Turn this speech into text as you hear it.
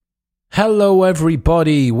Hello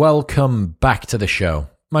everybody, welcome back to the show.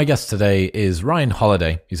 My guest today is Ryan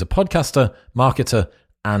Holiday. He's a podcaster, marketer,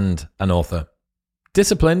 and an author.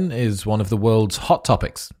 Discipline is one of the world's hot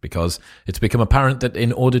topics because it's become apparent that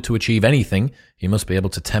in order to achieve anything, you must be able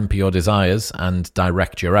to temper your desires and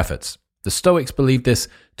direct your efforts. The Stoics believed this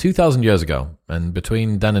 2,000 years ago, and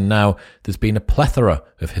between then and now, there's been a plethora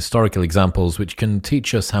of historical examples which can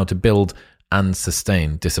teach us how to build and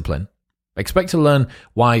sustain discipline. Expect to learn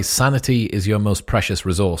why sanity is your most precious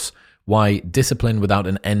resource, why discipline without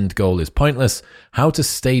an end goal is pointless, how to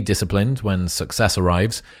stay disciplined when success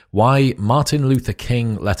arrives, why Martin Luther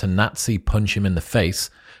King let a Nazi punch him in the face,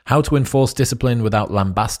 how to enforce discipline without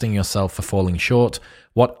lambasting yourself for falling short,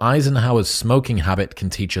 what Eisenhower's smoking habit can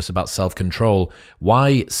teach us about self-control,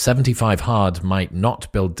 why 75 hard might not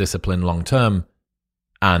build discipline long-term,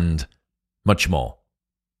 and much more.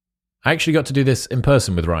 I actually got to do this in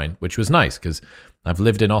person with Ryan, which was nice because I've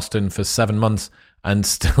lived in Austin for 7 months and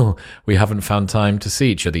still we haven't found time to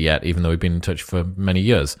see each other yet, even though we've been in touch for many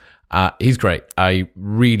years. He's great. I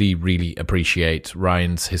really appreciate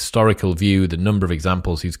Ryan's historical view, the number of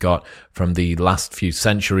examples he's got from the last few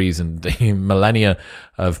centuries and the millennia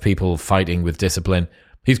of people fighting with discipline.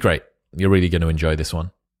 He's great. You're really going to enjoy this one.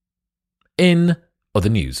 In other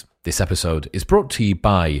news, this episode is brought to you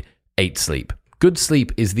by 8 Sleep. Good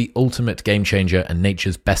sleep is the ultimate game changer and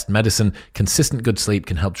nature's best medicine. Consistent good sleep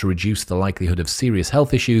can help to reduce the likelihood of serious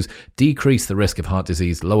health issues, decrease the risk of heart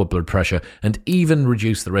disease, lower blood pressure, and even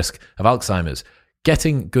reduce the risk of Alzheimer's.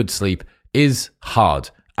 Getting good sleep is hard,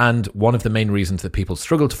 and one of the main reasons that people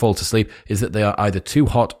struggle to fall to sleep is that they are either too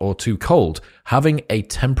hot or too cold. Having a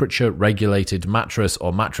temperature-regulated mattress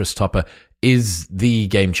or mattress topper is the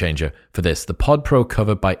game changer for this. The Pod Pro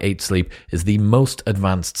cover by 8 Sleep is the most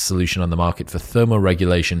advanced solution on the market for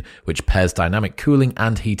thermoregulation, which pairs dynamic cooling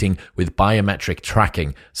and heating with biometric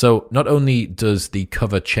tracking. So not only does the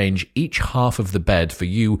cover change each half of the bed for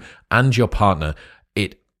you and your partner,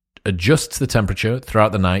 it adjusts the temperature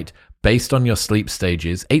throughout the night based on your sleep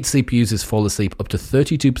stages. 8 Sleep users fall asleep up to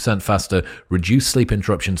 32% faster, reduce sleep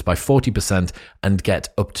interruptions by 40%, and get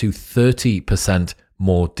up to 30%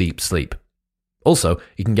 more deep sleep. Also,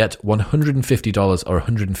 you can get $150 or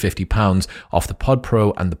 £150 off the Pod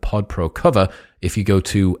Pro and the Pod Pro cover if you go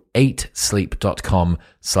to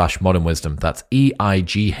 8sleep.com/modernwisdom. That's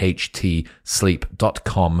EIGHT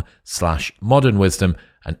sleep.com/modernwisdom,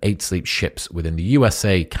 and 8 Sleep ships within the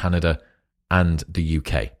USA, Canada, and the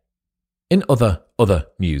UK. In other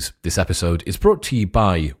news, this episode is brought to you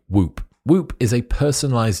by Whoop. Whoop is a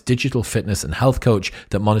personalized digital fitness and health coach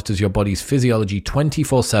that monitors your body's physiology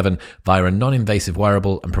 24/7 via a non-invasive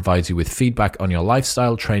wearable and provides you with feedback on your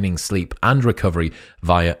lifestyle, training, sleep, and recovery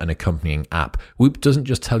via an accompanying app. Whoop doesn't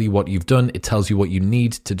just tell you what you've done, it tells you what you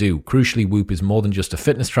need to do. Crucially, Whoop is more than just a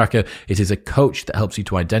fitness tracker. It is a coach that helps you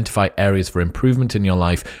to identify areas for improvement in your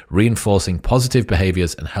life, reinforcing positive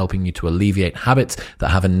behaviors and helping you to alleviate habits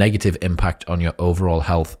that have a negative impact on your overall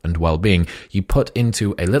health and well-being. You put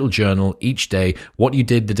into a little journal each day what you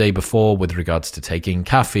did the day before with regards to taking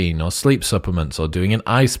caffeine or sleep supplements or doing an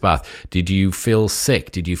ice bath. Did you feel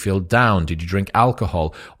sick? Did you feel down? Did you drink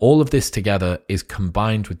alcohol? All of this together is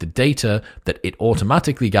combined with the data that it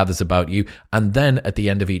automatically gathers about you, and then at the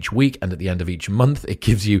end of each week and at the end of each month, it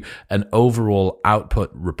gives you an overall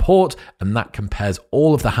output report, and that compares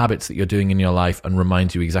all of the habits that you're doing in your life and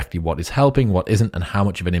reminds you exactly what is helping, what isn't, and how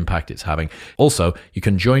much of an impact it's having. Also, you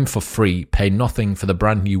can join for free, pay nothing for the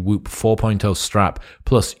brand new Whoop 4.0 strap,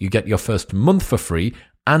 plus you get your first month for free,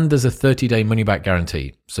 and there's a 30-day money-back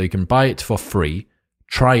guarantee. So you can buy it for free,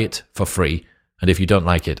 try it for free, and if you don't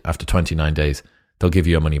like it after 29 days, they'll give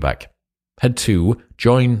you your money back. Head to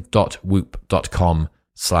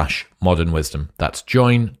join.whoop.com/modernwisdom. That's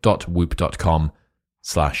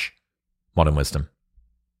join.whoop.com/modernwisdom.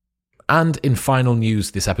 And in final news,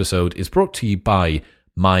 this episode is brought to you by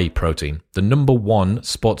MyProtein, the #1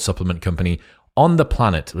 sports supplement company on the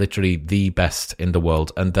planet, literally the best in the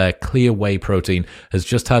world, and their Clear Whey protein has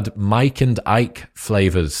just had Mike and Ike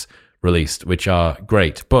flavors released, which are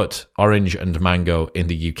great, but orange and mango in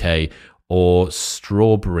the UK or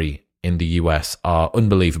strawberry in the US are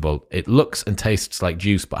unbelievable. It looks and tastes like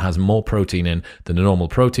juice, but has more protein in than a normal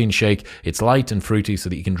protein shake. It's light and fruity so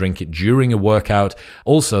that you can drink it during a workout.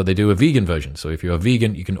 Also, they do a vegan version. So if you're a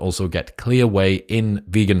vegan, you can also get Clear Whey in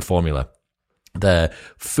vegan formula. Their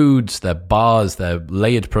foods, their bars, their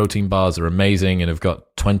layered protein bars are amazing and have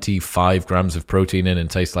got 25 grams of protein in and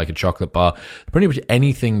taste like a chocolate bar. Pretty much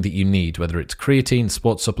anything that you need, whether it's creatine,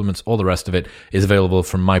 sports supplements, or the rest of it, is available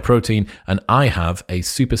from MyProtein. And I have a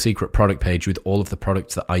super secret product page with all of the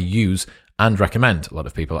products that I use and recommend. A lot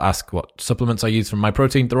of people ask what supplements I use from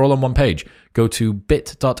MyProtein. They're all on one page. Go to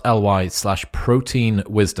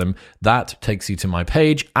bit.ly/proteinwisdom. That takes you to my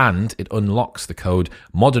page and it unlocks the code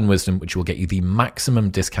Modern Wisdom, which will get you the maximum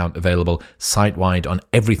discount available site-wide on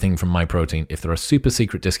everything from MyProtein. If there are super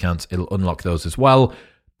secret discounts, it'll unlock those as well.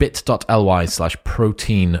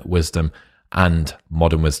 bit.ly/proteinwisdom and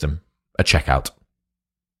Modern Wisdom at checkout.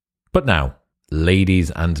 But now, ladies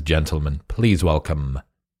and gentlemen, please welcome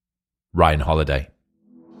Ryan Holiday.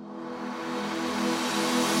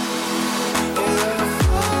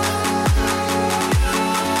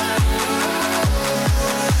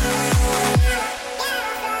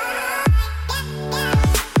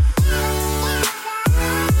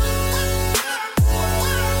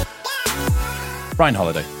 Ryan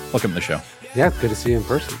Holiday, welcome to the show. Yeah, good to see you in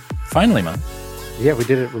person. Finally, man. Yeah, we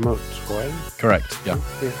did it remote twice. Correct, yeah.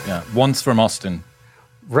 Once from Austin,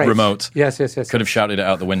 right. Remote. Yes. Could have shouted it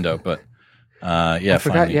out the window, but I forgot,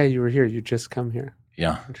 finally. Yeah, you were here. You just come here.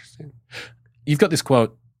 Yeah. Interesting. You've got this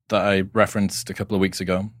quote that I referenced a couple of weeks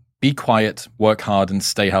ago. Be quiet, work hard, and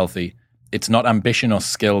stay healthy. It's not ambition or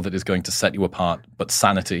skill that is going to set you apart, but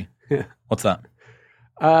sanity. Yeah. What's that?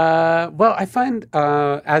 Well, I find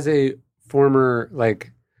as a former,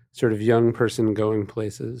 like, sort of young person going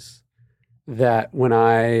places, that when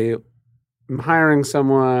I am hiring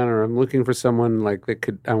someone or I'm looking for someone like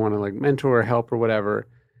that I want to like mentor or help or whatever,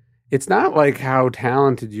 it's not like how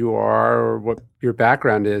talented you are or what your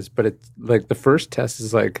background is, but it's like the first test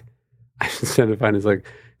is like, I tend to find is like,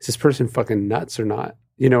 is this person fucking nuts or not?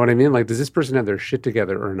 You know what I mean? Like, does this person have their shit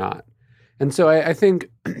together or not? And so I think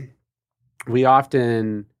we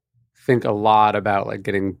often think a lot about like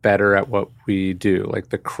getting better at what we do, like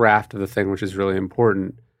the craft of the thing, which is really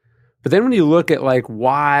important. But then when you look at like,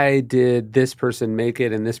 why did this person make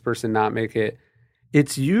it and this person not make it?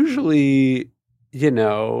 It's usually,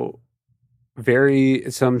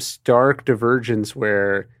 some stark divergence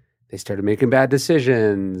where they started making bad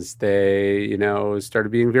decisions. They,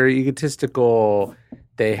 started being very egotistical.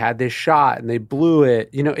 They had this shot and they blew it.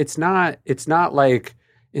 It's not like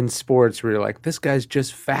in sports where you're like, this guy's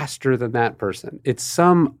just faster than that person. It's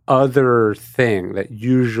some other thing that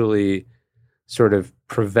usually sort of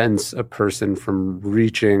prevents a person from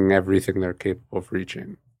reaching everything they're capable of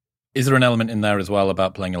reaching. Is there an element in there as well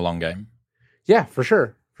about playing a long game? Yeah, for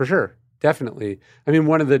sure. Definitely. I mean,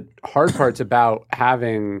 one of the hard parts about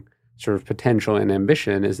having sort of potential and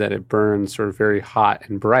ambition is that it burns sort of very hot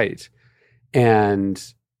and bright. And,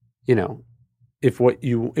 if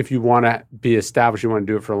you want to be established, you want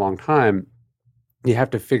to do it for a long time, you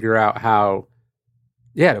have to figure out how,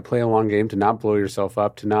 to play a long game, to not blow yourself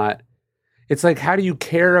up, it's like, how do you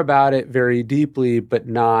care about it very deeply, but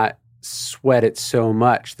not sweat it so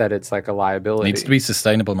much that it's like a liability? It needs to be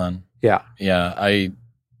sustainable, man. Yeah. Yeah.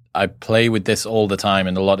 I play with this all the time,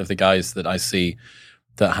 and a lot of the guys that I see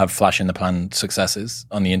that have flash in the pan successes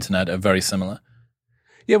on the internet are very similar.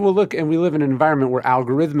 Yeah, well, look, and we live in an environment where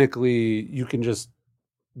algorithmically you can just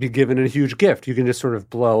be given a huge gift. You can just sort of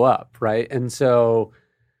blow up, right? And so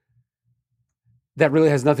that really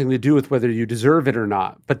has nothing to do with whether you deserve it or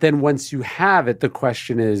not. But then once you have it, the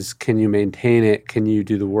question is, can you maintain it? Can you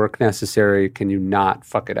do the work necessary? Can you not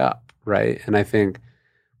fuck it up, right? And I think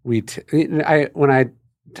when I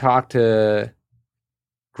talk to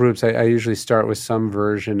groups, I usually start with some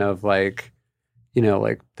version of like,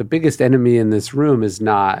 like the biggest enemy in this room is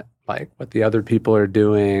not like what the other people are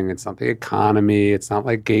doing. It's not the economy. It's not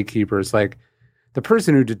like gatekeepers. Like the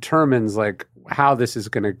person who determines like how this is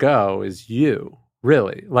going to go is you,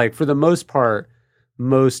 really. Like for the most part,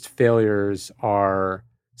 most failures are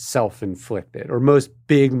self-inflicted, or most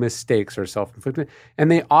big mistakes are self-inflicted.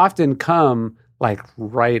 And they often come like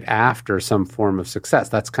right after some form of success.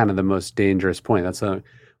 That's kind of the most dangerous point. That's when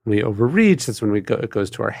we overreach. That's when it goes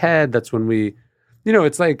to our head. That's when we,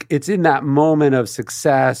 it's like, it's in that moment of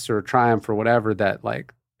success or triumph or whatever that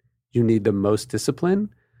like you need the most discipline,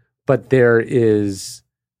 but there is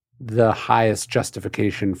the highest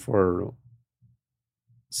justification for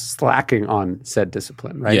slacking on said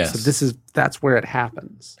discipline, right? Yes. So that's where it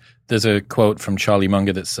happens. There's a quote from Charlie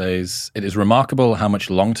Munger that says, "It is remarkable how much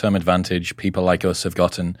long-term advantage people like us have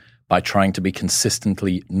gotten by trying to be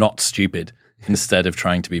consistently not stupid instead of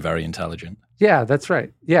trying to be very intelligent." Yeah, that's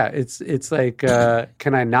right. Yeah, it's like,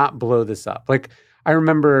 can I not blow this up? Like, I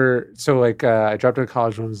remember, I dropped out of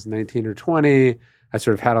college when I was 19 or 20. I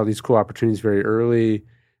sort of had all these cool opportunities very early,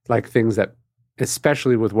 like things that,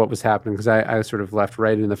 especially with what was happening, because I sort of left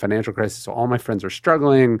right in the financial crisis. So all my friends are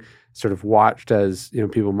struggling, sort of watched as,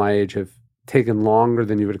 people my age have taken longer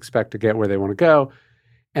than you would expect to get where they want to go.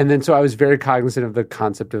 And then so I was very cognizant of the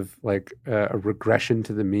concept of like a regression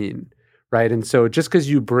to the mean, right? And so just because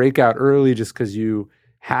you break out early, just because you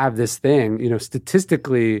have this thing,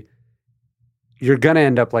 statistically, you're going to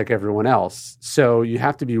end up like everyone else. So you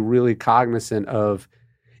have to be really cognizant of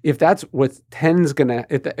if that's what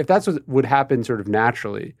if that's what would happen sort of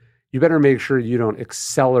naturally, you better make sure you don't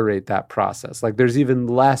accelerate that process. Like there's even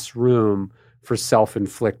less room for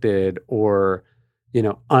self-inflicted or,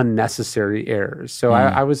 unnecessary errors. So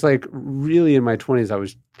I was like really in my 20s, I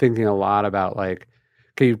was thinking a lot about like,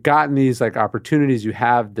 okay, you've gotten these like opportunities, you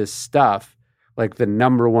have this stuff. Like the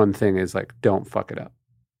number one thing is like, don't fuck it up.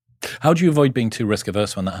 How do you avoid being too risk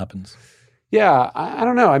averse when that happens? Yeah, I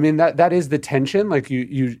don't know. I mean, that is the tension. Like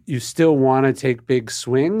you still want to take big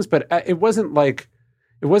swings, but it wasn't like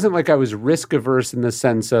I was risk averse in the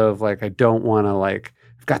sense of like I don't want to like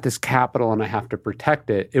I've got this capital and I have to protect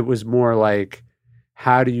it. It was more like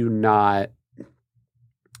how do you not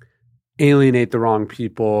alienate the wrong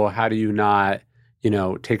people? How do you not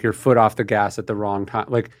take your foot off the gas at the wrong time?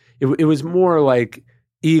 Like it was more like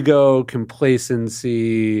ego,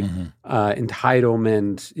 complacency,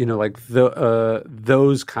 entitlement, like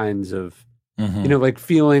those kinds of, like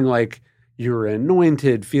feeling like you're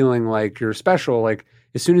anointed, feeling like you're special. Like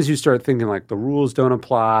as soon as you start thinking like the rules don't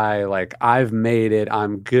apply, like I've made it,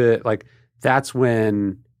 I'm good. Like that's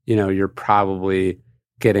when, you're probably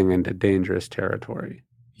getting into dangerous territory.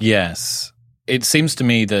 Yes. It seems to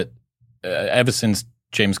me that ever since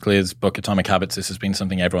James Clear's book, Atomic Habits, this has been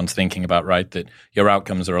something everyone's thinking about, right? That your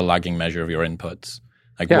outcomes are a lagging measure of your inputs.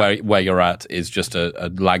 Like where you're at is just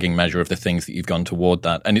a lagging measure of the things that you've gone toward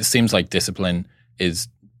that. And it seems like discipline is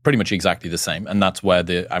pretty much exactly the same. And that's where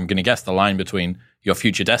I'm going to guess the line between your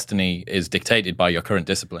future destiny is dictated by your current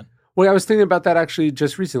discipline. Well, I was thinking about that actually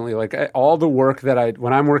just recently. Like all the work that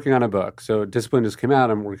when I'm working on a book, so Discipline just came out,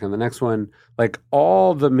 I'm working on the next one. Like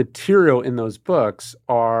all the material in those books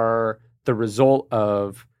are the result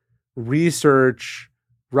of research,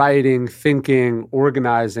 writing, thinking,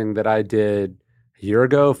 organizing that I did a year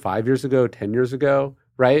ago, 5 years ago, 10 years ago,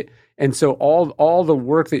 right? And so all the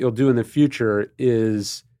work that you'll do in the future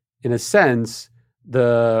is, in a sense,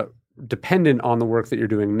 dependent on the work that you're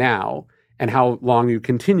doing now and how long you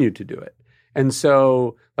continue to do it. And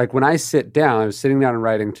so, like when I sit down, I was sitting down and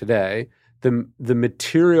writing today, the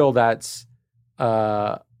material that's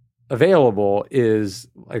available is,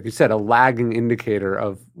 like you said, a lagging indicator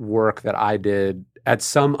of work that I did at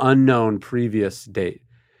some unknown previous date.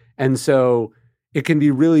 And so it can be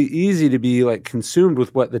really easy to be like consumed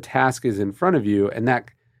with what the task is in front of you.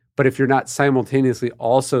 But if you're not simultaneously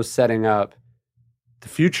also setting up the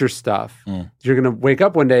future stuff, you're going to wake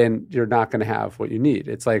up one day and you're not going to have what you need.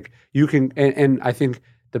 It's like you can, and I think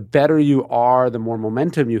the better you are, the more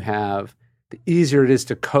momentum you have, the easier it is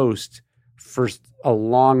to coast for a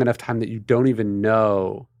long enough time that you don't even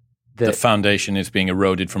know that the foundation is being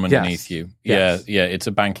eroded from underneath you. Yes. Yeah. It's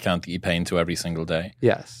a bank account that you pay into every single day.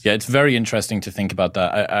 Yes. Yeah, it's very interesting to think about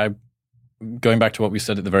that. I going back to what we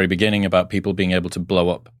said at the very beginning about people being able to blow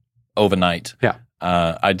up overnight. Yeah.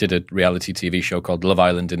 I did a reality TV show called Love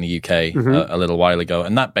Island in the UK a little while ago,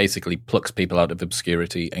 and that basically plucks people out of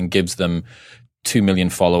obscurity and gives them 2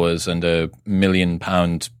 million followers and £1 million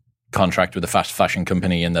contract with a fast fashion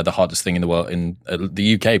company, and they're the hottest thing in the world. In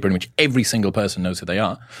the UK, pretty much every single person knows who they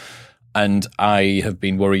are. And I have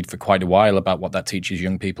been worried for quite a while about what that teaches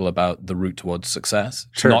young people about the route towards success.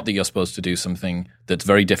 Sure. It's not that you're supposed to do something that's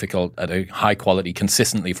very difficult at a high quality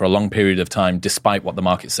consistently for a long period of time, despite what the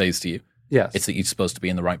market says to you. Yes. It's that you're supposed to be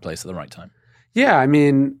in the right place at the right time. Yeah, I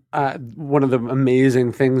mean, one of the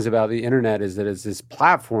amazing things about the internet is that it's this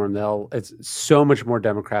platform. It's so much more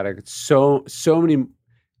democratic. It's so many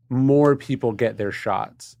more people get their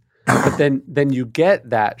shots. But then you get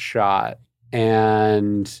that shot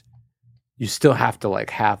and you still have to like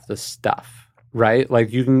have the stuff, right?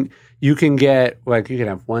 Like you can get, like you can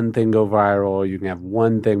have one thing go viral, you can have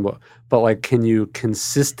one thing, but like can you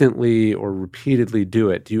consistently or repeatedly do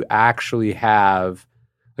it? Do you actually have,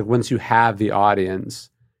 like once you have the audience,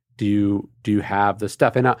 do you have the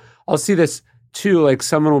stuff? And I'll see this too, like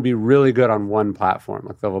someone will be really good on one platform,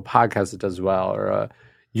 like they'll have a podcast that does well or a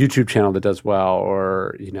YouTube channel that does well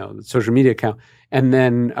or, the social media account. And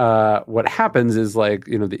then what happens is like,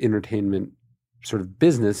 the entertainment sort of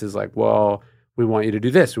business is like, well, we want you to do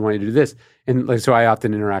this. We want you to do this. And like, so I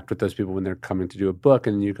often interact with those people when they're coming to do a book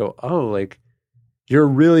and you go, oh, like you're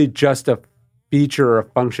really just a feature or a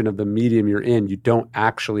function of the medium you're in. You don't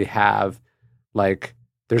actually have like,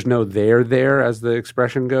 there's no there, as the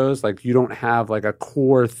expression goes. Like you don't have like a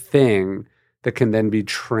core thing that can then be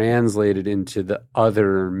translated into the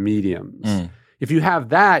other mediums. If you have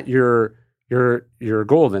that, you're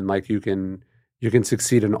golden. Like you can you can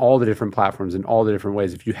succeed in all the different platforms in all the different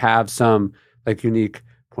ways. If you have some like unique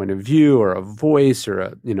point of view or a voice or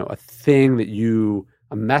a thing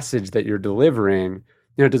a message that you're delivering,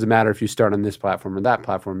 it doesn't matter if you start on this platform or that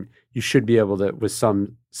platform, you should be able to, with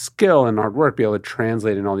some skill and hard work, be able to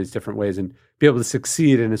translate in all these different ways and be able to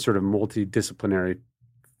succeed in a sort of multidisciplinary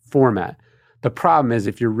format. The problem is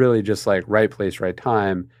if you're really just like right place, right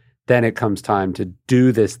time, then it comes time to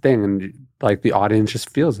do this thing and like the audience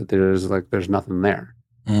just feels that there's nothing there.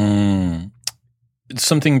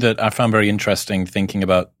 Something that I found very interesting thinking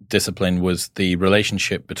about discipline was the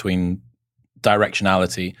relationship between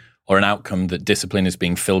directionality or an outcome that discipline is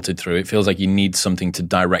being filtered through. It feels like you need something to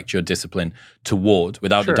direct your discipline toward.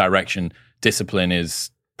 Without the direction, discipline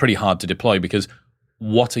is pretty hard to deploy because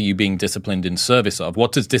what are you being disciplined in service of?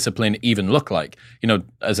 What does discipline even look like?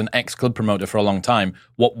 As an ex-club promoter for a long time,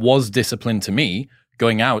 what was discipline to me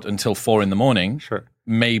going out until 4 a.m.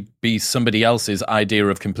 may be somebody else's idea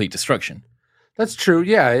of complete destruction. That's true.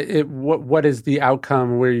 Yeah. What is the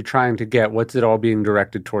outcome? Where are you trying to get? What's it all being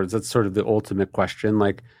directed towards? That's sort of the ultimate question.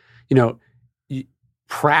 Like,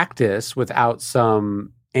 practice without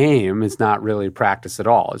some aim is not really practice at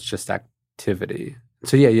all. It's just activity.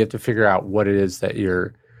 So yeah, you have to figure out what it is that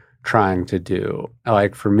you're trying to do.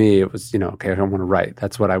 Like for me, it was, okay, I don't want to write.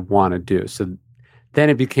 That's what I want to do. So then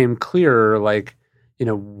it became clearer, like,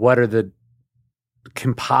 what are the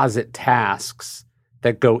composite tasks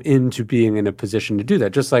that go into being in a position to do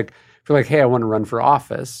that? Just like if you're like, hey, I want to run for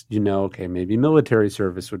office, okay, maybe military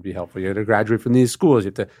service would be helpful. You have to graduate from these schools. You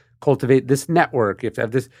have to cultivate this network. You have to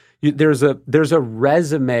have this. There's a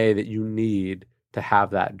resume that you need to have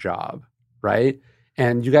that job, right?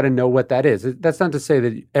 And you got to know what that is. That's not to say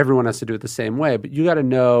that everyone has to do it the same way, but you got to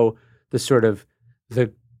know the sort of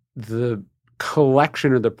the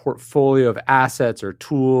collection or the portfolio of assets or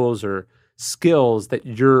tools or skills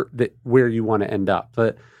that where you want to end up.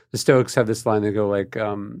 But the Stoics have this line. They go like,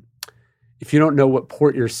 if you don't know what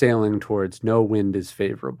port you're sailing towards, no wind is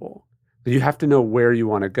favorable. You have to know where you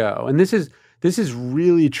want to go. And this is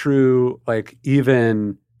really true, like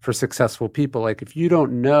even for successful people. Like if you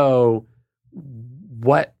don't know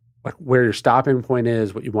where your stopping point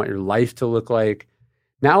is, what you want your life to look like,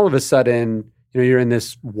 now all of a sudden, you're in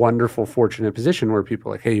this wonderful, fortunate position where people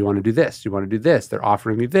are like, hey, you want to do this? You want to do this? They're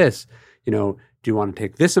offering you this. Do you want to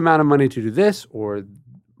take this amount of money to do this or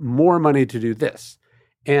more money to do this?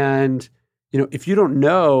 And, if you don't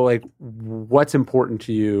know, like, what's important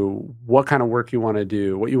to you, what kind of work you want to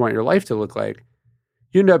do, what you want your life to look like,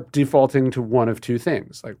 you end up defaulting to one of two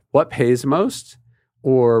things, like what pays most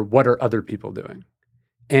or what are other people doing?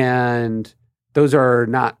 And those are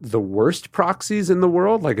not the worst proxies in the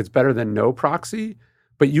world. Like it's better than no proxy,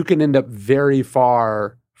 but you can end up very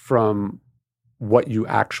far from what you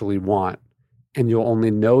actually want. And you'll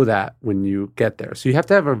only know that when you get there. So you have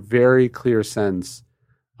to have a very clear sense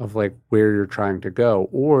of like where you're trying to go,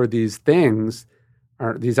 or these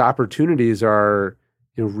opportunities are,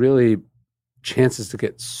 really chances to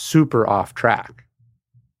get super off track.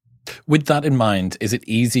 With that in mind, is it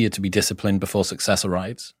easier to be disciplined before success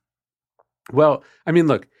arrives? Well, I mean,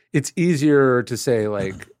 look, it's easier to say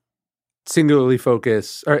like singularly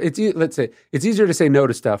focus, or let's say it's easier to say no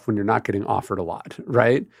to stuff when you're not getting offered a lot,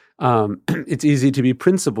 right? It's easy to be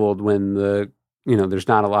principled when there's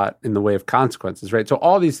not a lot in the way of consequences, right? So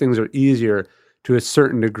all these things are easier to a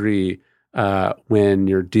certain degree when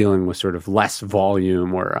you're dealing with sort of less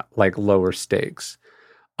volume or like lower stakes.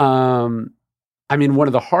 I mean, one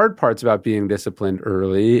of the hard parts about being disciplined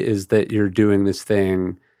early is that you're doing this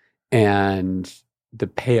thing and the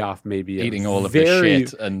payoff may be eating all of the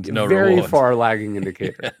shit and no very reward. Far lagging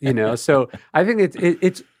indicator, So I think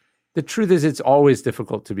it's the truth is it's always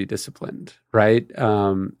difficult to be disciplined, right?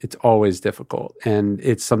 It's always difficult, and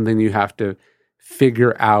it's something you have to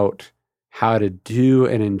figure out how to do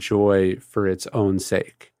and enjoy for its own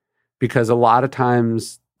sake, because a lot of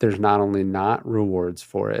times there's not only not rewards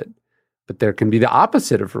for it, but there can be the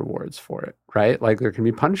opposite of rewards for it, right? Like there can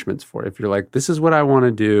be punishments for it. If you're like, this is what I want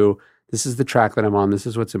to do, this is the track that I'm on, this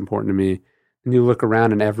is what's important to me, and you look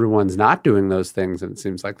around and everyone's not doing those things and it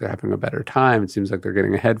seems like they're having a better time, it seems like they're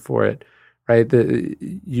getting ahead for it, right?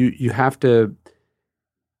 You have to,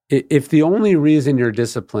 if the only reason you're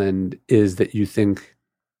disciplined is that you think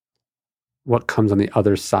what comes on the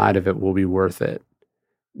other side of it will be worth it,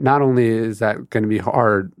 not only is that going to be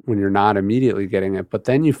hard when you're not immediately getting it, but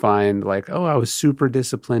then you find like, oh, I was super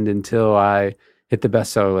disciplined until I hit the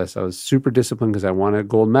bestseller list. I was super disciplined because I won a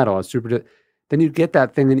gold medal. I was then you get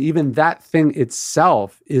that thing, and even that thing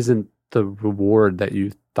itself isn't the reward that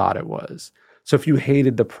you thought it was. So if you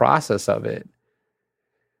hated the process of it,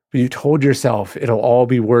 But you told yourself it'll all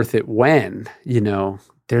be worth it when,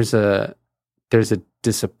 there's a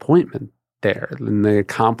disappointment there, and the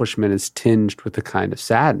accomplishment is tinged with a kind of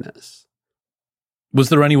sadness. Was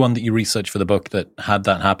there anyone that you researched for the book that had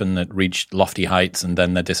that happen, that reached lofty heights and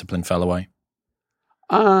then their discipline fell away?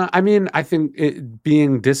 I think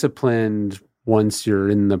being disciplined once you're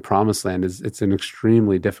in the promised land it's an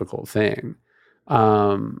extremely difficult thing.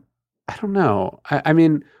 I don't know. I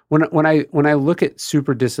mean, when I look at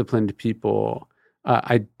super disciplined people,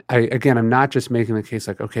 I'm not just making the case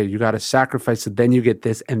like, okay, you got to sacrifice, so then you get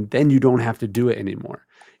this, and then you don't have to do it anymore.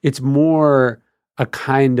 It's more a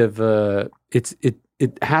kind of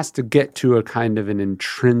it has to get to a kind of an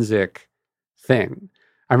intrinsic thing.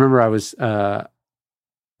 I remember I was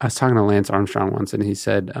talking to Lance Armstrong once, and he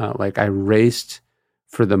said, I raced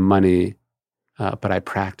for the money, but I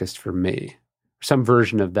practiced for me. Some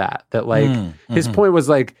version of that his point was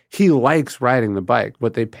like, he likes riding the bike.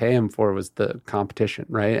 What they pay him for was the competition,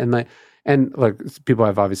 right? And people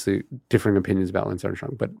have obviously differing opinions about Lance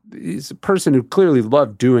Armstrong, but he's a person who clearly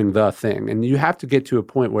loved doing the thing. And you have to get to a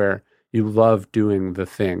point where you love doing the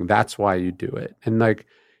thing. That's why you do it. And like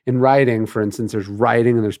in writing, for instance, there's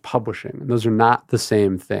writing and there's publishing, and those are not the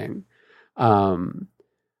same thing.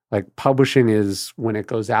 Like publishing is when it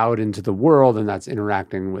goes out into the world, and that's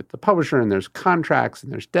interacting with the publisher, and there's contracts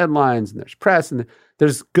and there's deadlines and there's press and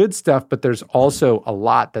there's good stuff, but there's also a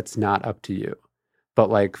lot that's not up to you. But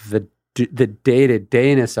like the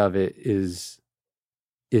day-to-dayness of it is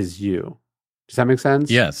you. Does that make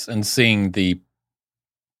sense? Yes, and seeing the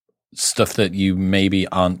stuff that you maybe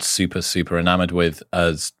aren't super enamored with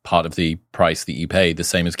as part of the price that you pay, the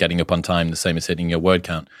same as getting up on time, the same as hitting your word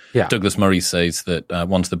count. Yeah. Douglas Murray says that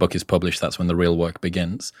once the book is published, that's when the real work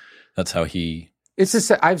begins. That's how he...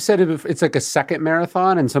 I've said it before, it's like a second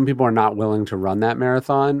marathon, and some people are not willing to run that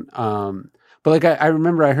marathon. But like I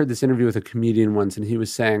remember I heard this interview with a comedian once, and he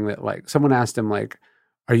was saying that like someone asked him like,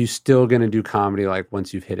 are you still going to do comedy like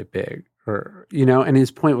once you've hit it big? Or, and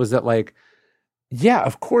his point was that like, yeah,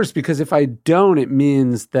 of course, because if I don't, it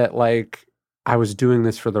means that like I was doing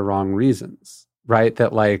this for the wrong reasons, right?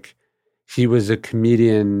 That like he was a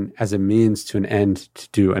comedian as a means to an end to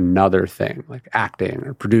do another thing, like acting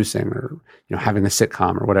or producing or, having a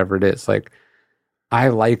sitcom or whatever it is. Like I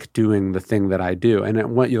like doing the thing that I do.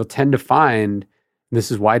 And what you'll tend to find, and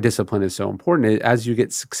this is why discipline is so important, as you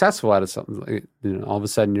get successful out of something, like, all of a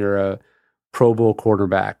sudden you're a Pro Bowl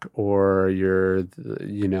quarterback, or you're, a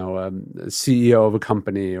CEO of a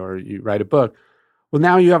company, or you write a book. Well,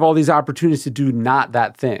 now you have all these opportunities to do not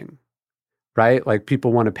that thing, right? Like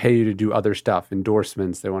people want to pay you to do other stuff,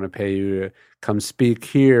 endorsements. They want to pay you to come speak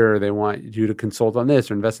here. They want you to consult on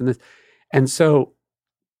this or invest in this. And so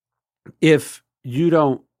if you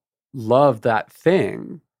don't love that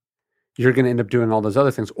thing, you're going to end up doing all those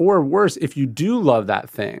other things. Or worse, if you do love that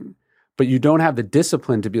thing, but you don't have the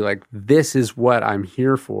discipline to be like, this is what I'm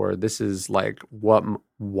here for. This is like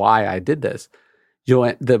why I did this.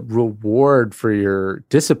 The reward for your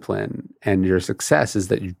discipline and your success is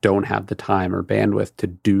that you don't have the time or bandwidth to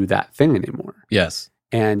do that thing anymore. Yes.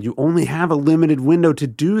 And you only have a limited window to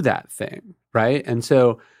do that thing, right? And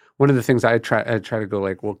so one of the things I try to go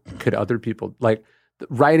like, well, could other people, like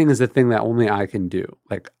writing is the thing that only I can do.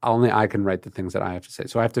 Like only I can write the things that I have to say.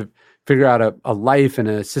 So I have to figure out a life and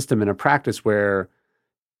a system and a practice where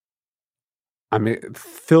I'm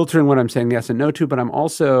filtering what I'm saying yes and no to, but I'm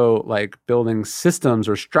also like building systems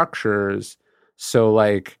or structures. So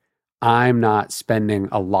like I'm not spending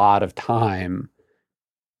a lot of time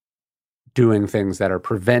doing things that are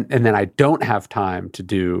and then I don't have time to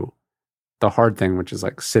do the hard thing, which is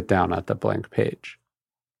like sit down at the blank page.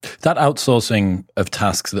 That outsourcing of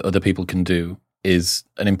tasks that other people can do is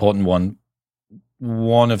an important one.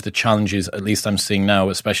 One of the challenges, at least I'm seeing now,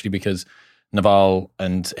 especially because Naval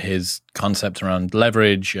and his concept around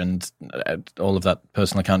leverage and all of that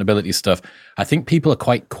personal accountability stuff, I think people are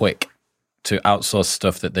quite quick to outsource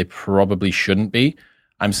stuff that they probably shouldn't be.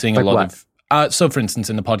 I'm seeing a lot of... so, for instance,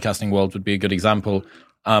 in the podcasting world would be a good example.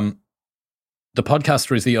 The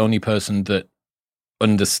podcaster is the only person that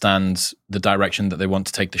understands the direction that they want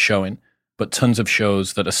to take the show in, but tons of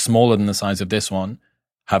shows that are smaller than the size of this one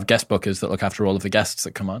have guest bookers that look after all of the guests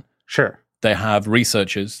that come on. Sure. They have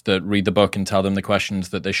researchers that read the book and tell them the questions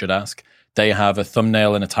that they should ask. They have a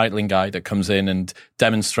thumbnail and a titling guy that comes in and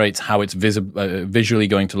demonstrates how it's visually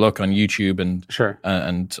going to look on YouTube and sure.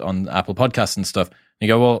 And on Apple Podcasts and stuff. And you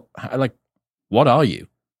go, well, like, what are you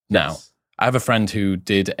now? Yes. I have a friend who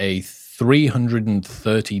did a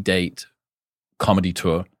 330-date comedy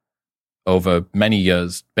tour over many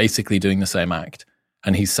years, basically doing the same act.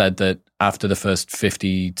 And he said that after the first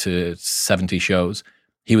 50 to 70 shows,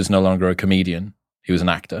 he was no longer a comedian, he was an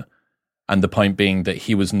actor. And the point being that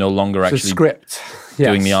he was no longer It's a actually script.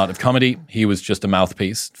 doing Yes. the art of comedy. He was just a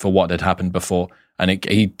mouthpiece for what had happened before. And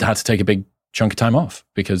he had to take a big chunk of time off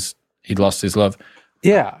because he'd lost his love.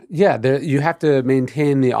 Yeah. You have to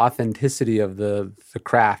maintain the authenticity of the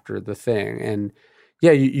craft or the thing. And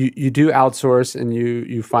yeah, you do outsource and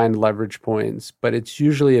you find leverage points, but it's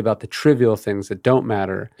usually about the trivial things that don't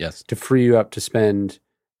matter Yes. to free you up to spend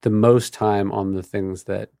the most time on the things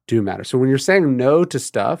that do matter. So when you're saying no to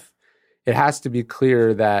stuff, it has to be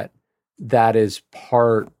clear that that is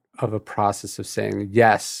part of a process of saying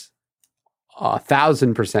yes,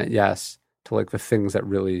 1,000% yes to like the things that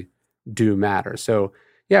really do matter. So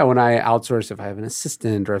yeah, when I outsource, if I have an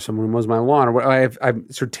assistant or someone who mows my lawn, or I'm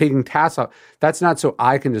sort of taking tasks off, that's not so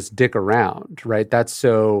I can just dick around, right? That's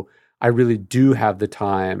so I really do have the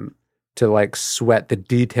time to like sweat the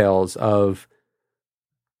details of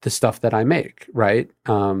the stuff that I make, right?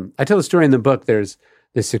 I tell the story in the book. There's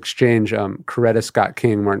this exchange. Coretta Scott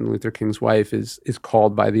King, Martin Luther King's wife, is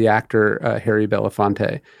called by the actor Harry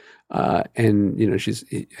Belafonte, and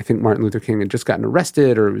I think Martin Luther King had just gotten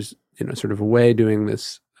arrested or was sort of away doing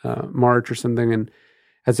this march or something. And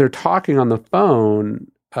as they're talking on the phone,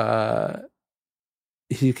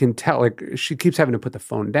 he can tell like she keeps having to put the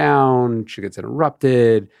phone down. She gets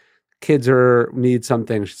interrupted. Kids need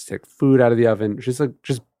something. She's take food out of the oven. She's like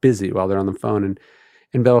just busy while they're on the phone.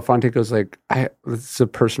 And Belafonte goes like, this is a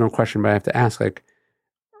personal question, but I have to ask, like,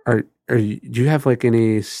 do you have like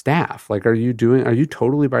any staff? Like, are you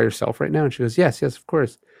totally by yourself right now? And she goes, yes, of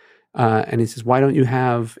course. And he says, why don't you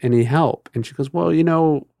have any help? And she goes, well,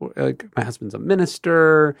 like my husband's a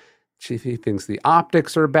minister. He thinks the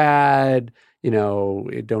optics are bad. I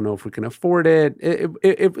don't know if we can afford it.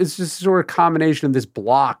 It was just sort of a combination of this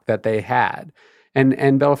block that they had. And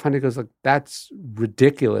Belafonte goes like, that's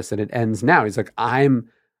ridiculous. And it ends now. He's like,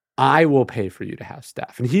 I will pay for you to have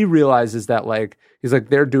staff. And he realizes that like, he's like,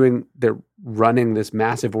 they're running this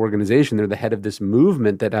massive organization. They're the head of this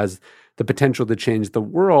movement that has the potential to change the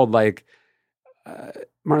world. Like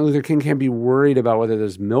Martin Luther King can't be worried about whether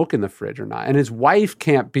there's milk in the fridge or not. And his wife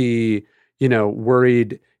can't be,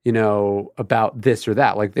 worried, about this or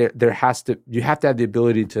that. Like you have to have the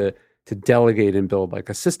ability to delegate and build like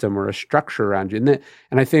a system or a structure around you.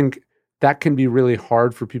 And I think that can be really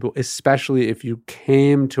hard for people, especially if you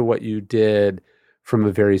came to what you did from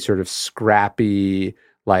a very sort of scrappy,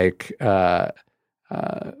 like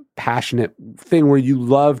passionate thing where you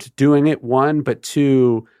loved doing it, one, but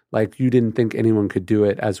two, like you didn't think anyone could do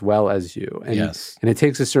it as well as you. And, yes. And it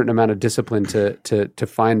takes a certain amount of discipline to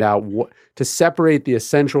find out to separate the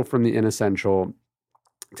essential from the inessential,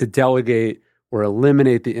 to delegate or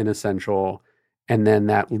eliminate the inessential, and then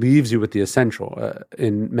that leaves you with the essential.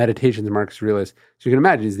 In Meditations, Marcus Aurelius, so you can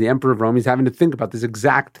imagine, he's the emperor of Rome. He's having to think about this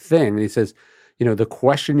exact thing. And he says, the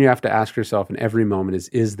question you have to ask yourself in every moment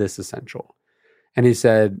is this essential? And he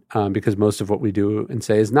said, because most of what we do and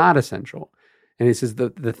say is not essential. And he says,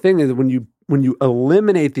 the thing is, when you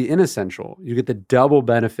eliminate the inessential, you get the double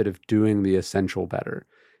benefit of doing the essential better.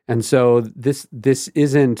 And so this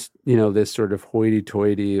isn't, this sort of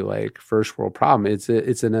hoity-toity like first world problem. It's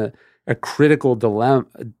a critical dilemma,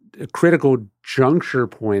 a critical juncture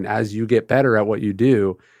point as you get better at what you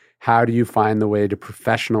do. How do you find the way to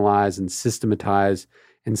professionalize and systematize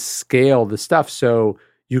and scale the stuff so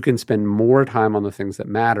you can spend more time on the things that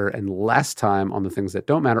matter and less time on the things that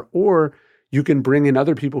don't matter? Or you can bring in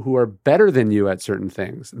other people who are better than you at certain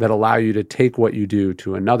things that allow you to take what you do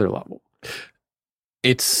to another level.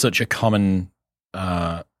 It's such a common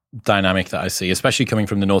dynamic that I see, especially coming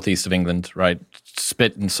from the northeast of England, right?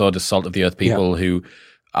 Spit and sawdust, salt of the earth people who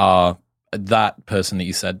are that person that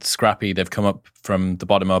you said, scrappy. They've come up from the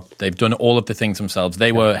bottom up. They've done all of the things themselves.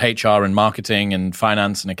 They were HR and marketing and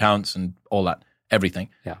finance and accounts and all that, everything.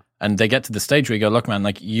 Yeah. And they get to the stage where you go, look, man,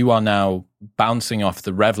 like you are now bouncing off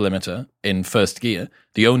the rev limiter in first gear.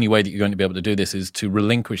 The only way that you're going to be able to do this is to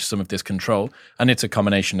relinquish some of this control. And it's a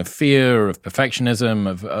combination of fear, of perfectionism,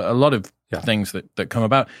 of a lot of things that come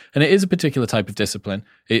about. And it is a particular type of discipline.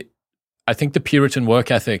 I think the Puritan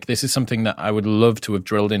work ethic, this is something that I would love to have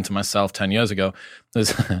drilled into myself 10 years ago.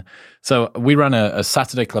 So we ran a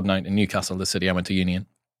Saturday club night in Newcastle, the city I went to uni in.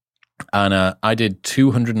 And I did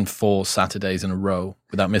 204 Saturdays in a row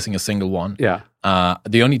without missing a single one. Yeah.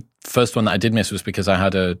 The only first one that I did miss was because I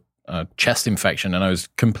had a chest infection and I was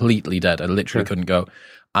completely dead. I literally couldn't go.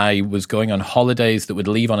 I was going on holidays that would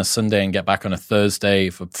leave on a Sunday and get back on a Thursday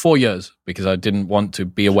for 4 years because I didn't want to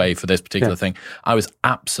be away for this particular thing. I was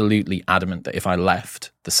absolutely adamant that if I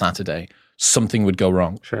left the Saturday, something would go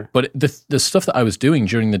wrong. Sure. But the stuff that I was doing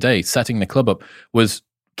during the day, setting the club up, was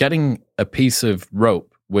getting a piece of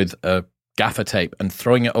rope with a gaffer tape and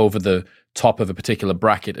throwing it over the top of a particular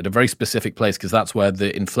bracket at a very specific place, because that's where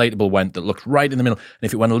the inflatable went that looked right in the middle. And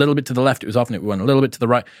if it went a little bit to the left, it was off, and if it went a little bit to the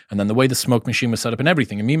right. And then the way the smoke machine was set up and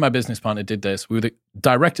everything. And me and my business partner did this. We were the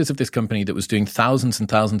directors of this company that was doing thousands and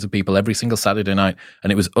thousands of people every single Saturday night.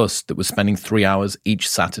 And it was us that was spending 3 hours each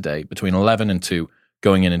Saturday between 11 and 2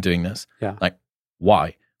 going in and doing this. Yeah. Like,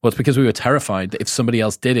 why? Well, it's because we were terrified that if somebody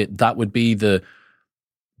else did it, that would be the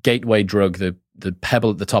gateway drug, the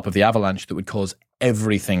pebble at the top of the avalanche that would cause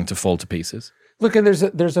everything to fall to pieces. Look, and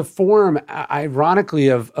there's a form, ironically,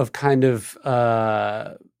 of kind of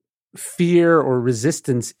fear or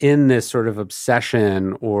resistance in this sort of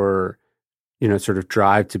obsession or, sort of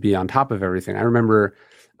drive to be on top of everything. I remember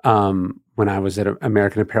when I was at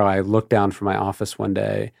American Apparel, I looked down from my office one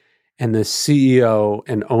day, and the CEO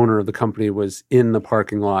and owner of the company was in the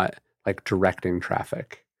parking lot, like directing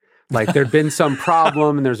traffic. Like there'd been some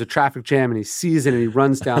problem and there's a traffic jam, and he sees it and he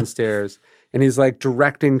runs downstairs. And he's like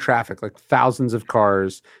directing traffic, like thousands of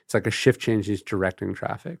cars. It's like a shift change. He's directing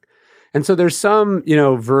traffic. And so there's some,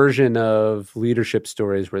 version of leadership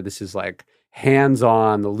stories where this is like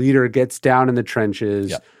hands-on. The leader gets down in the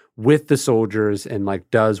trenches with the soldiers and like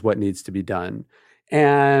does what needs to be done.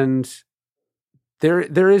 And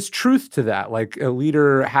there is truth to that. Like a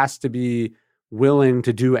leader has to be willing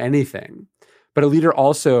to do anything, but a leader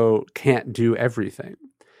also can't do everything.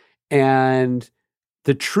 And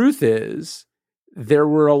the truth is, there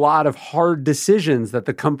were a lot of hard decisions that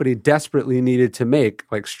the company desperately needed to make,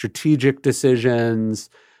 like strategic decisions,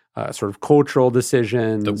 sort of cultural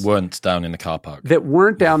decisions. That weren't down in the car park. That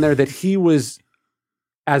weren't down there, that he was,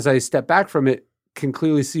 as I step back from it, can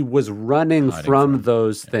clearly see was running from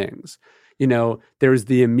those things. There's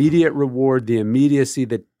the immediate reward, the immediacy,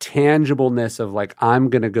 the tangibleness of like, I'm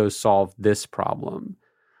going to go solve this problem,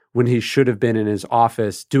 when he should have been in his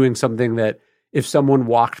office doing something that, if someone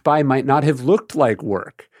walked by, might not have looked like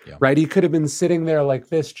work, right? He could have been sitting there like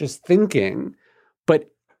this, just thinking. But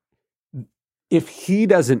if he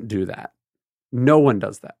doesn't do that, no one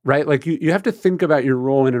does that, right? Like you have to think about your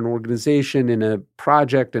role in an organization, in a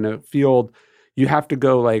project, in a field. You have to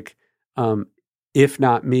go like, if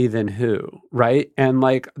not me, then who, right? And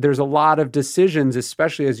like, there's a lot of decisions,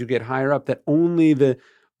 especially as you get higher up, that only the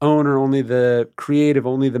owner, only the creative,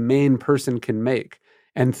 only the main person can make.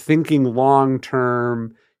 And thinking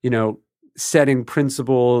long-term, setting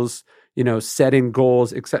principles, setting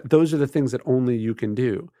goals, etc. Those are the things that only you can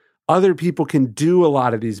do. Other people can do a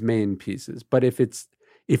lot of these main pieces, but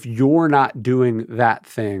if you're not doing that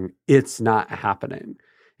thing, it's not happening.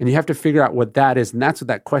 And you have to figure out what that is. And that's what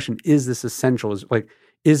that question, is this essential? Is like,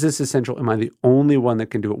 is this essential? Am I the only one that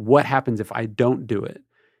can do it? What happens if I don't do it?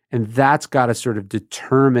 And that's got to sort of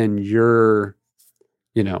determine your,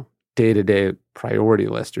 day-to-day priority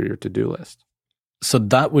list or your to-do list. So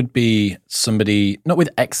that would be somebody, not with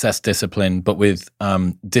excess discipline, but with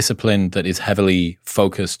discipline that is heavily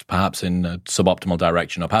focused, perhaps in a suboptimal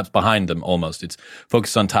direction, or perhaps behind them almost. It's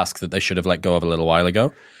focused on tasks that they should have let go of a little while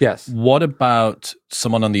ago. Yes. What about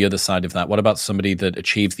someone on the other side of that? What about somebody that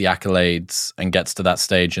achieves the accolades and gets to that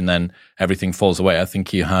stage and then everything falls away? I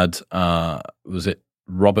think you had, was it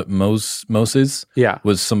Robert Moses? Yeah.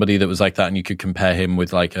 Was somebody that was like that, and you could compare him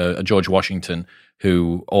with like a George Washington,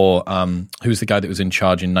 who's the guy that was in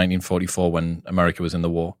charge in 1944 when America was in the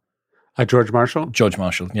war? George Marshall? George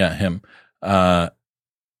Marshall, yeah, him. That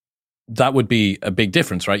would be a big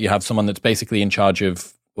difference, right? You have someone that's basically in charge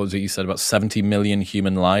of, what was it you said, about 70 million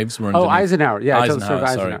human lives? Eisenhower. Yeah,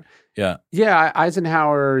 Eisenhower. Yeah. Yeah,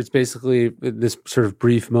 Eisenhower is basically this sort of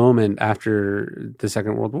brief moment after the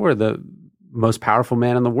Second World War, the most powerful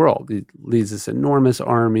man in the world. He leads this enormous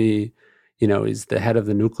army. He's the head of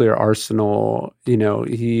the nuclear arsenal.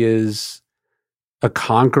 He is a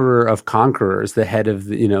conqueror of conquerors, the head of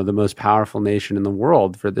the most powerful nation in the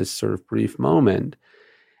world for this sort of brief moment.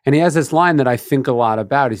 And he has this line that I think a lot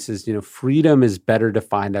about. He says, freedom is better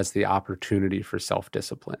defined as the opportunity for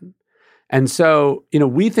self-discipline. And so,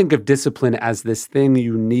 we think of discipline as this thing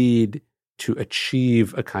you need to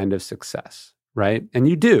achieve a kind of success, right? And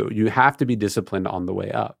you have to be disciplined on the way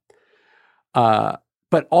up.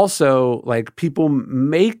 But also, like, people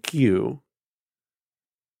make you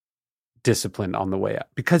disciplined on the way up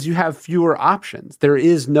because you have fewer options. There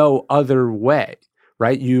is no other way,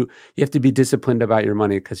 right? You have to be disciplined about your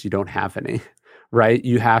money because you don't have any, right?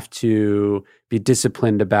 You have to be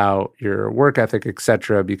disciplined about your work ethic, et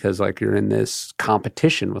cetera, because like you're in this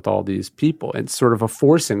competition with all these people. It's sort of a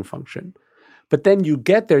forcing function. But then you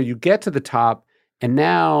get there, you get to the top, and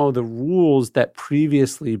now the rules that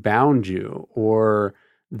previously bound you or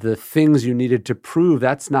the things you needed to prove,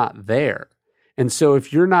 that's not there. And so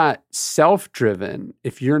if you're not self-driven,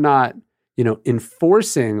 if you're not,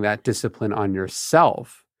 enforcing that discipline on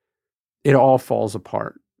yourself, it all falls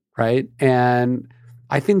apart, right? And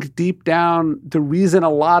I think deep down, the reason a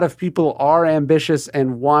lot of people are ambitious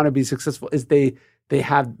and want to be successful is they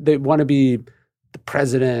want to be the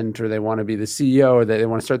president, or they want to be the CEO, or they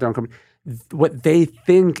want to start their own company. What they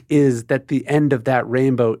think is that the end of that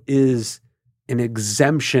rainbow is an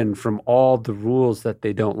exemption from all the rules that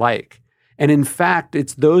they don't like. And in fact,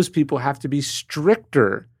 it's those people have to be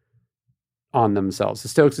stricter on themselves. The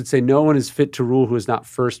Stoics would say, no one is fit to rule who is not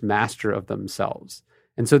first master of themselves.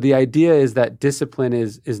 And so the idea is that discipline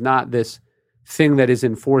is not this thing that is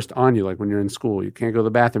enforced on you, like when you're in school. You can't go to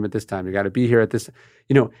the bathroom at this time. You got to be here at this.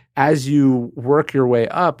 As you work your way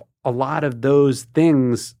up, a lot of those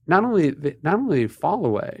things not only fall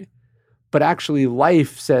away, but actually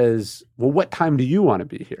life says, well, what time do you want to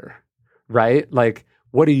be here, right? Like,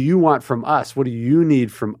 what do you want from us? What do you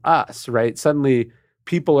need from us, right? Suddenly,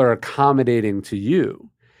 people are accommodating to you.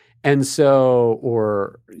 And so,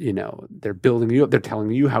 or, they're building you up, they're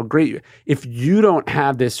telling you how great you are. If you don't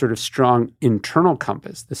have this sort of strong internal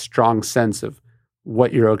compass, this strong sense of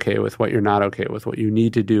what you're okay with, what you're not okay with, what you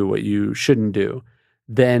need to do, what you shouldn't do,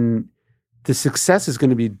 then the success is going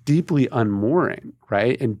to be deeply unmooring,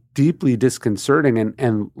 right? And deeply disconcerting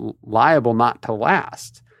and liable not to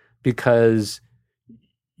last, because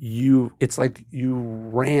it's like you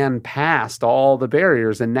ran past all the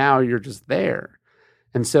barriers and now you're just there.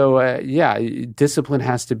 And so, discipline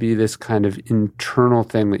has to be this kind of internal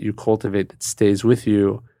thing that you cultivate that stays with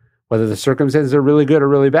you, whether the circumstances are really good or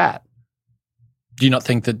really bad. Do you not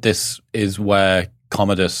think that this is where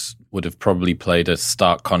Commodus would have probably played a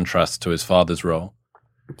stark contrast to his father's role?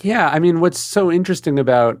 Yeah, I mean, what's so interesting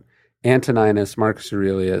about Antoninus, Marcus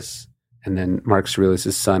Aurelius, and then Marcus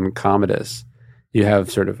Aurelius' son Commodus, you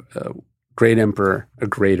have sort of a great emperor, a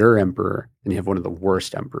greater emperor, and you have one of the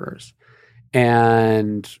worst emperors.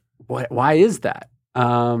 And why is that?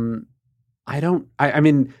 I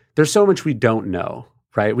mean, there's so much we don't know,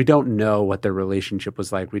 right? We don't know what their relationship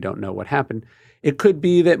was like. We don't know what happened. It could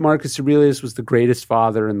be that Marcus Aurelius was the greatest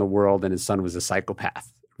father in the world and his son was a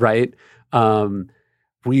psychopath, right?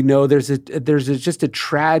 We know there's just a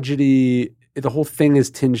tragedy. The whole thing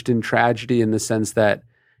is tinged in tragedy in the sense that,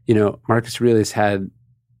 Marcus Aurelius had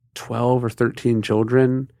 12 or 13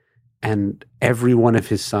 children, and every one of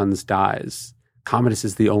his sons dies. Commodus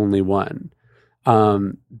is the only one.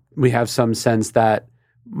 We have some sense that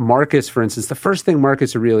Marcus, for instance, the first thing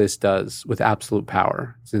Marcus Aurelius does with absolute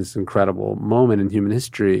power, it's this incredible moment in human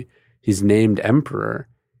history, he's named emperor,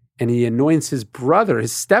 and he anoints his brother,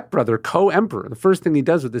 his stepbrother, co-emperor. The first thing he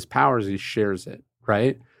does with his power is he shares it,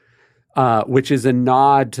 right? Which is a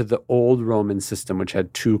nod to the old Roman system, which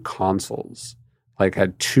had two consuls, like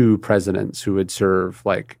had two presidents who would serve,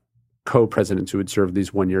 like co-presidents who would serve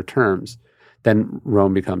these one-year terms. Then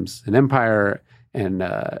Rome becomes an empire, and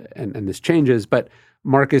this changes. But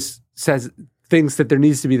Marcus thinks that there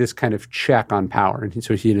needs to be this kind of check on power, and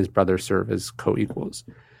so he and his brother serve as co-equals.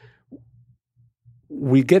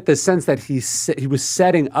 We get the sense that he was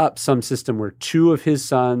setting up some system where two of his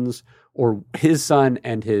sons, or his son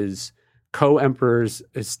and his co-emperor's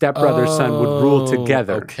stepbrother's son, would rule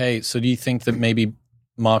together. Okay, so do you think that maybe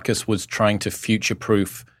Marcus was trying to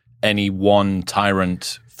future-proof any one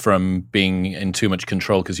tyrant from being in too much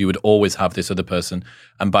control, because you would always have this other person,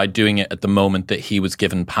 and by doing it at the moment that he was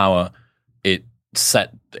given power, it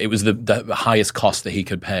was the highest cost that he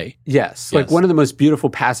could pay? Yes. Like one of the most beautiful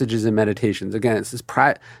passages in Meditations. Again, it's this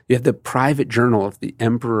you have the private journal of the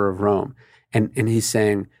Emperor of Rome, and he's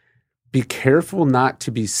saying, be careful not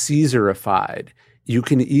to be Caesarified. You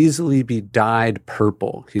can easily be dyed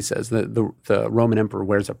purple, he says. The Roman emperor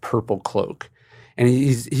wears a purple cloak. And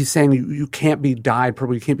he's saying you can't be dyed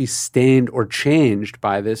purple, you can't be stained or changed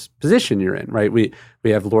by this position you're in, right? We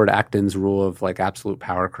have Lord Acton's rule of like absolute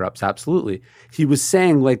power corrupts absolutely. He was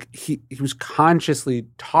saying like he was consciously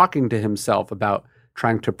talking to himself about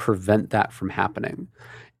trying to prevent that from happening.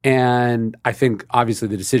 And I think obviously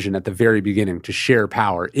the decision at the very beginning to share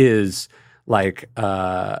power is like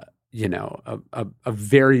a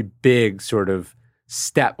very big sort of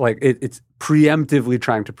step. Like it's preemptively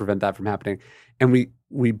trying to prevent that from happening. And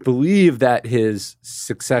we believe that his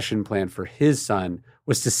succession plan for his son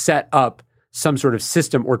was to set up some sort of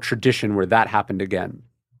system or tradition where that happened again.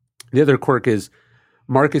 The other quirk is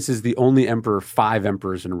Marcus is the only emperor, 5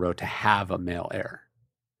 emperors in a row, to have a male heir.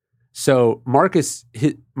 So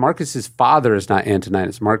Marcus's father is not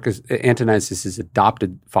Antoninus. Antoninus is his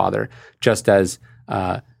adopted father, just as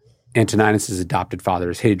Antoninus' adopted father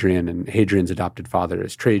is Hadrian, and Hadrian's adopted father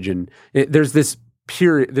is Trajan. There's this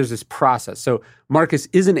period. There's this process. So Marcus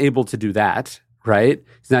isn't able to do that, right?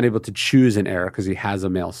 He's not able to choose an heir because he has a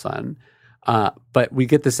male son. But we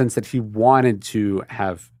get the sense that he wanted to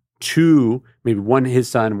have two, maybe one his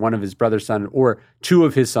son, one of his brother's son, or two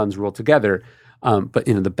of his sons rule together. But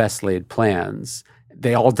the best laid plans,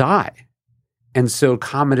 they all die. And so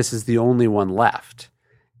Commodus is the only one left.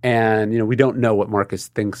 And, we don't know what Marcus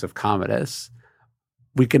thinks of Commodus.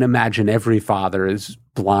 We can imagine every father is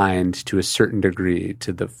blind to a certain degree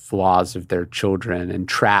to the flaws of their children and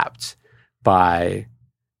trapped by,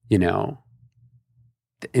 the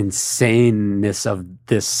insaneness of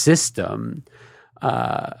this system.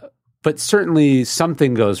 But certainly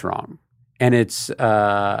something goes wrong. And it's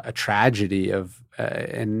a tragedy of,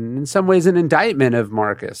 and in some ways an indictment of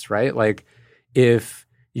Marcus, right? Like if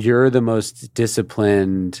you're the most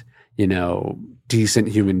disciplined, decent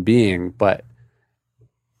human being, but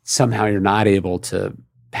somehow you're not able to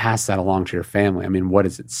pass that along to your family. I mean, what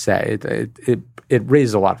does it say? It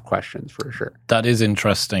raises a lot of questions for sure. That is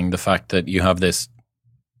interesting, the fact that you have this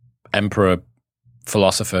emperor,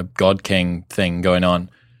 philosopher, god king thing going on.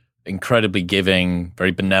 Incredibly giving,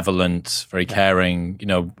 very benevolent, very caring,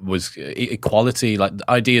 was equality, like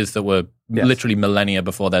ideas that were literally millennia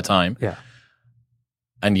before their time. Yeah.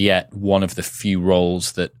 And yet one of the few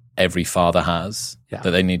roles that every father has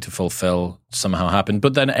that they need to fulfill somehow happened.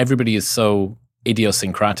 But then everybody is so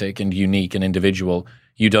idiosyncratic and unique and individual.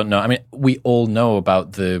 You don't know. I mean, we all know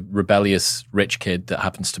about the rebellious rich kid that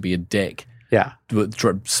happens to be a dick. Yeah.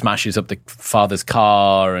 Smashes up the father's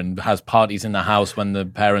car and has parties in the house when the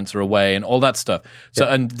parents are away and all that stuff. So,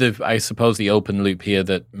 and I suppose the open loop here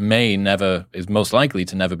that is most likely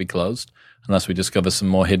to never be closed unless we discover some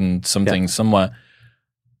more hidden something somewhere,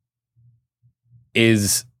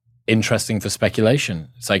 is interesting for speculation.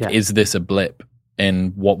 It's like, is this a blip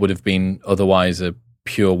in what would have been otherwise a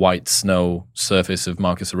pure white snow surface of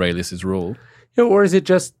Marcus Aurelius's rule? Or is it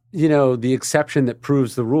just, the exception that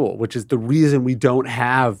proves the rule, which is the reason we don't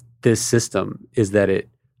have this system is that it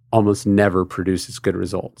almost never produces good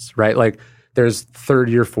results, right? Like there's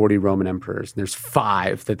 30 or 40 Roman emperors, and there's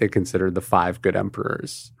 5 that they consider the 5 good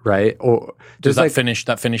emperors, right? Or does that finish?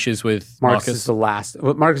 That finishes with Marcus? Is the last.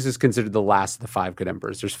 Marcus is considered the last of the 5 good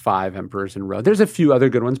emperors. There's 5 emperors in a row. There's a few other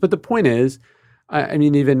good ones, but the point is, I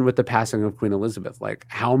mean, even with the passing of Queen Elizabeth, like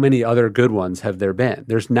how many other good ones have there been?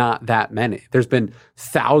 There's not that many. There's been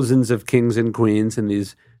thousands of kings and queens in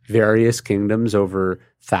these various kingdoms over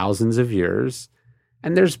thousands of years.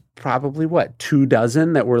 And there's probably, 24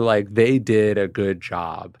 that were like, they did a good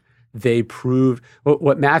job. They proved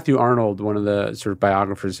what Matthew Arnold, one of the sort of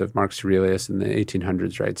biographers of Marcus Aurelius in the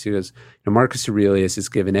 1800s, writes. He goes, Marcus Aurelius is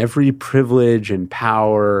given every privilege and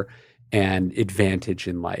power and advantage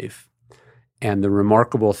in life. And the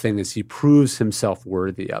remarkable thing is he proves himself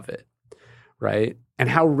worthy of it, right? And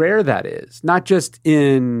how rare that is, not just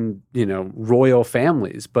in, royal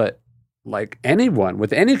families, but like anyone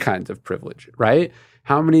with any kinds of privilege, right?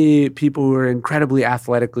 How many people who are incredibly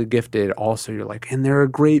athletically gifted also you're like, and they're a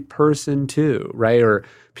great person too, right? Or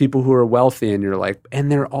people who are wealthy and you're like,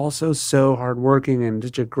 and they're also so hardworking and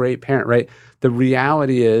such a great parent, right? The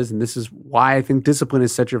reality is, and this is why I think discipline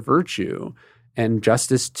is such a virtue, and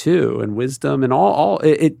justice too, and wisdom, and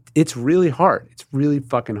it's really hard. It's really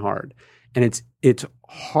fucking hard, and it's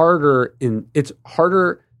harder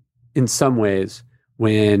in some ways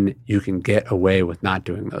when you can get away with not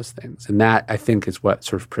doing those things, and that I think is what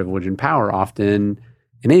sort of privilege and power often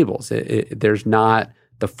enables. There's not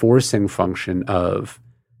the forcing function of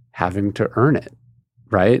having to earn it,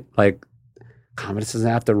 right? Like Commodus doesn't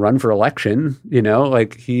have to run for election,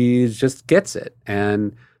 like he just gets it,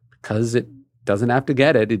 and because it doesn't have to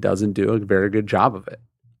get it, he doesn't do a very good job of it.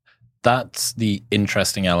 That's the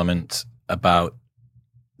interesting element about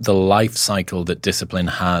the life cycle that discipline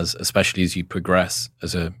has, especially as you progress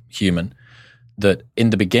as a human, that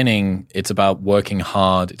in the beginning, it's about working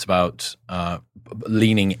hard. It's about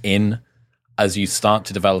leaning in. As you start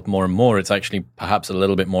to develop more and more, it's actually perhaps a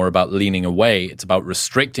little bit more about leaning away. It's about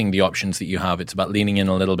restricting the options that you have. It's about leaning in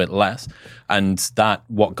a little bit less. And that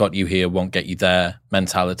what got you here won't get you there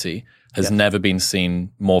mentality has never been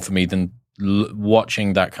seen more for me than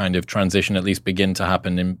watching that kind of transition at least begin to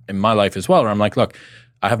happen in my life as well, where I'm like, look,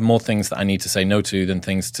 I have more things that I need to say no to than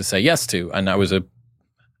things to say yes to. And I was a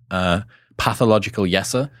pathological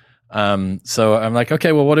yeser. So I'm like,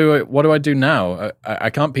 okay, well, what do I do now? I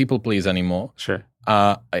can't people please anymore. Sure.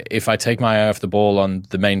 If I take my eye off the ball on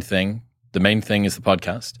the main thing is the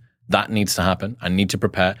podcast. That needs to happen. I need to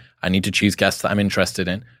prepare. I need to choose guests that I'm interested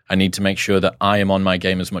in. I need to make sure that I am on my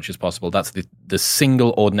game as much as possible. That's the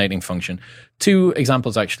single ordinating function. 2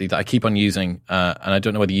 examples, actually, that I keep on using, and I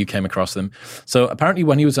don't know whether you came across them. So apparently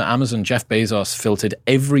when he was at Amazon, Jeff Bezos filtered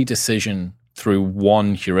every decision through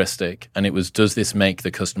one heuristic, and it was, does this make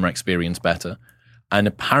the customer experience better? And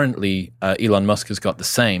apparently Elon Musk has got the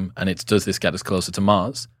same, and it's, does this get us closer to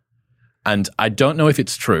Mars? And I don't know if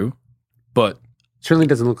it's true, but certainly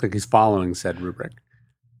doesn't look like he's following said rubric.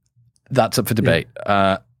 That's up for debate.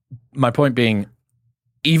 Yeah. My point being,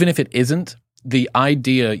 even if it isn't, the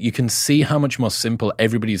idea, you can see how much more simple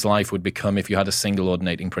everybody's life would become if you had a single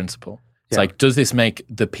ordinating principle. It's like, does this make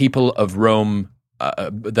the people of Rome,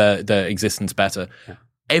 their existence better? Yeah.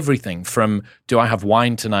 Everything from, do I have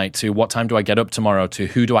wine tonight, to what time do I get up tomorrow, to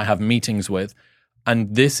who do I have meetings with?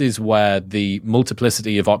 And this is where the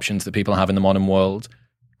multiplicity of options that people have in the modern world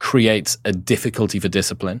creates a difficulty for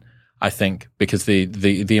discipline, I think, because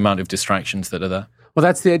the amount of distractions that are there. Well,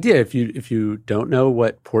 that's the idea. If you don't know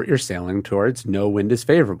what port you're sailing towards, no wind is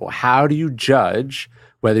favorable. How do you judge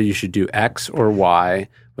whether you should do X or Y,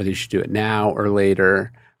 whether you should do it now or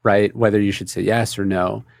later, right? Whether you should say yes or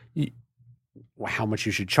no, how much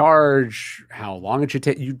you should charge, how long it should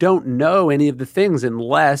take. You don't know any of the things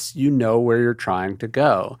unless you know where you're trying to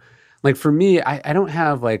go. Like for me, I don't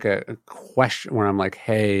have like a question where I'm like,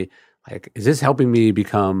 hey, like, is this helping me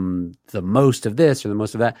become the most of this or the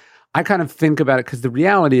most of that? I kind of think about it because the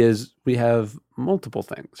reality is we have multiple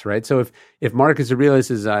things, right? So if Marcus Aurelius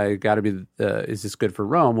is, I got to be, is this good for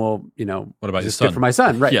Rome? Well, what about is this son? Good for my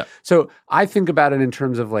son, right? Yeah. So I think about it in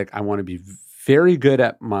terms of like, I want to be very good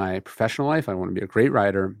at my professional life. I want to be a great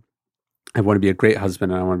writer. I want to be a great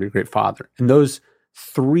husband, and I want to be a great father. And those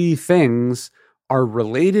 3 things are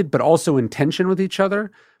related, but also in tension with each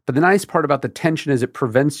other. But the nice part about the tension is it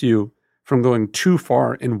prevents you from going too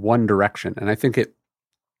far in one direction. And I think it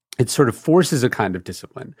sort of forces a kind of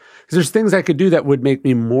discipline. Because there's things I could do that would make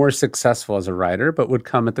me more successful as a writer, but would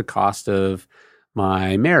come at the cost of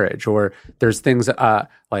my marriage. Or there's things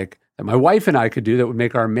like that my wife and I could do that would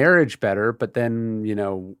make our marriage better, but then,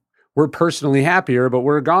 we're personally happier, but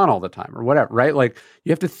we're gone all the time or whatever, right? Like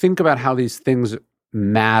you have to think about how these things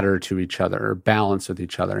matter to each other or balance with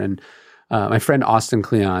each other. And my friend Austin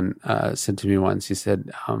Kleon said to me once, he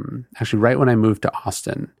said, actually right when I moved to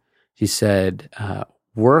Austin, he said,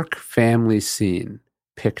 work, family, scene,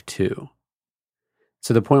 pick 2.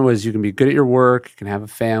 So the point was you can be good at your work, you can have a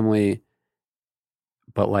family,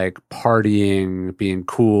 but like partying, being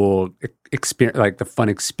cool, like the fun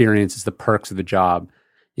experiences, the perks of the job,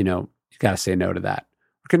 you got to say no to that.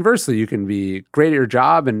 Conversely, you can be great at your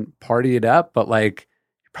job and party it up, but like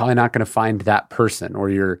you're probably not going to find that person, or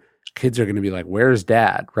your kids are going to be like, where's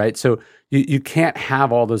dad, right? So you can't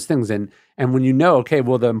have all those things. And when okay,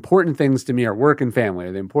 well, the important things to me are work and family,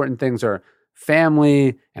 or the important things are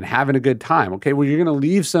family and having a good time. Okay, well, you're going to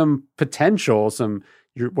leave some potential,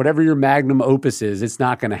 whatever your magnum opus is, it's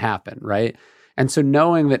not going to happen, right? And so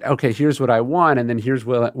knowing that, okay, here's what I want, and then here's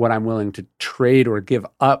what I'm willing to trade or give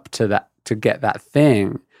up to that to get that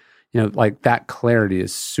thing, like that clarity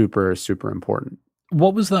is super, super important.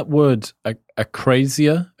 What was that word?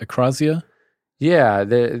 Akrasia? Yeah,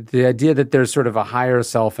 the idea that there's sort of a higher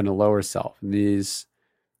self and a lower self. And these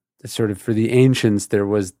sort of, for the ancients, there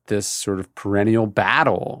was this sort of perennial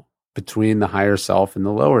battle between the higher self and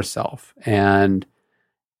the lower self. And,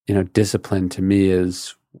 discipline to me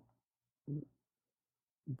is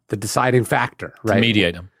the deciding factor, right? To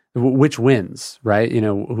mediate them. Which wins, right?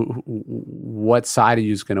 What side of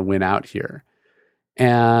you is going to win out here?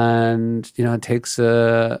 And, it takes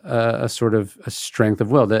a sort of a strength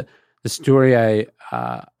of will. The story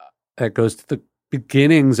that goes to the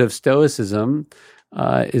beginnings of Stoicism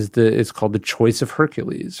is called the Choice of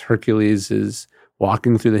Hercules. Hercules is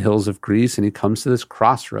walking through the hills of Greece, and he comes to this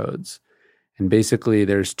crossroads. And basically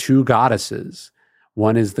there's 2 goddesses.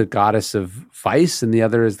 One is the goddess of vice, and the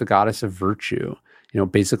other is the goddess of virtue.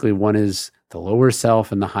 Basically one is the lower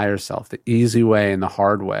self and the higher self, the easy way and the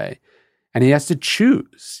hard way. And he has to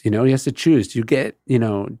choose, he has to choose. Do you get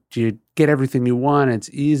everything you want? It's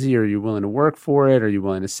easy. Or are you willing to work for it? Are you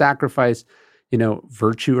willing to sacrifice,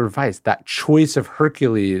 virtue or vice? That choice of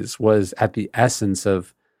Hercules was at the essence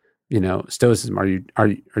of, Stoicism. Are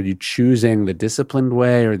you choosing the disciplined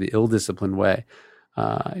way or the ill-disciplined way?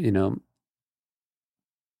 And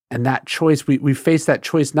that choice, we face that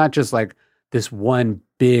choice, not just like this one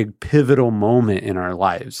big pivotal moment in our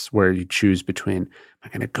lives where you choose between, am I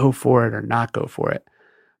going to go for it or not go for it?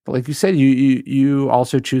 But like you said, you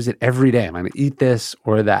also choose it every day. Am I going to eat this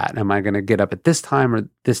or that? Am I going to get up at this time or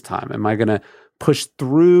this time? Am I going to push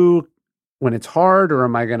through when it's hard, or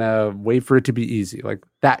am I going to wait for it to be easy? Like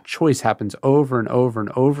that choice happens over and over and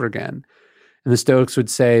over again. And the Stoics would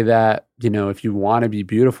say that, if you want to be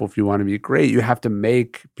beautiful, if you want to be great, you have to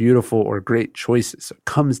make beautiful or great choices. So it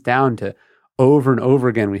comes down to over and over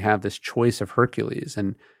again, we have this choice of Hercules.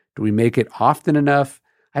 And do we make it often enough?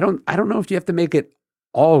 I don't know if you have to make it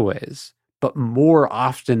always, but more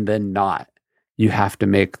often than not, you have to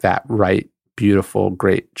make that right, beautiful,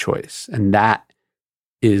 great choice. And that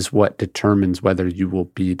is what determines whether you will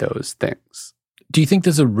be those things. Do you think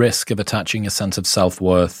there's a risk of attaching a sense of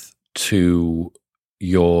self-worth to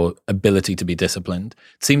your ability to be disciplined?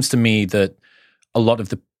 It seems to me that a lot of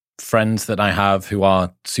the friends that I have who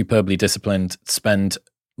are superbly disciplined spend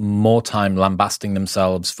more time lambasting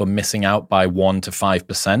themselves for missing out by 1 to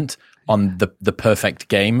 5% on the perfect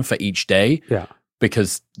game for each day. Yeah.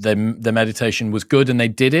 Because the meditation was good and they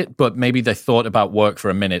did it, but maybe they thought about work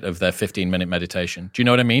for a minute of their 15-minute meditation. Do you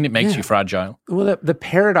know what I mean? It makes you fragile. Well, the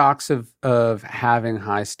paradox of having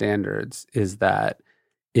high standards is that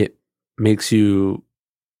it makes you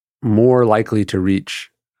more likely to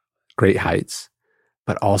reach great heights,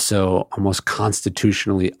 but also almost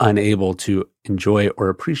constitutionally unable to enjoy or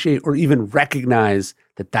appreciate or even recognize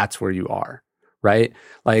that that's where you are, right?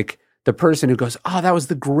 Like, the person who goes, oh, that was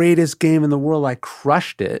the greatest game in the world, I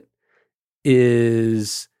crushed it,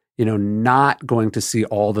 is, not going to see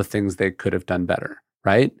all the things they could have done better,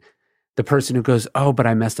 right? The person who goes, oh, but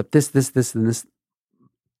I messed up this, and this.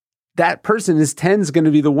 That person is going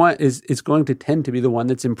to tend to be the one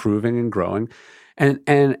that's improving and growing.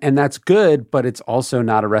 And that's good, but it's also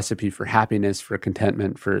not a recipe for happiness, for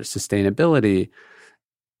contentment, for sustainability.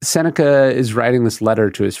 Seneca is writing this letter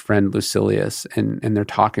to his friend Lucilius, and they're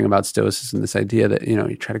talking about Stoicism, this idea that,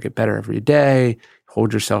 you try to get better every day,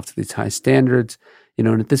 hold yourself to these high standards,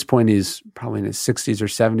 and at this point, he's probably in his 60s or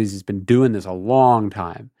 70s. He's been doing this a long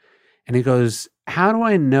time. And he goes, how do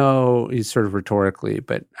I know, he's sort of rhetorically,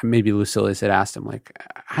 but maybe Lucilius had asked him, like,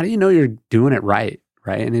 how do you know you're doing it right?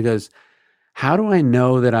 Right. And he goes, how do I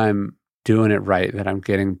know that I'm doing it right, that I'm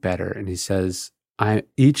getting better? And he says,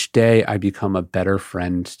 each day I become a better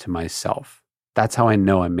friend to myself. That's how I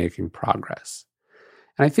know I'm making progress.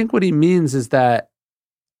 And I think what he means is that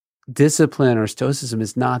discipline or Stoicism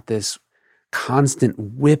is not this constant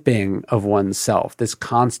whipping of oneself, this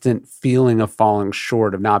constant feeling of falling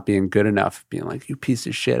short, of not being good enough, being like, you piece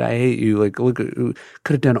of shit, I hate you. Like, look, you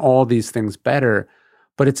could have done all these things better.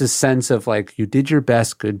 But it's a sense of like, you did your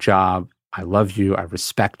best, good job. I love you. I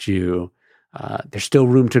respect you. There's still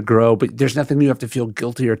room to grow, but there's nothing you have to feel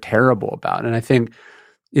guilty or terrible about. And I think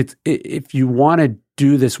if you want to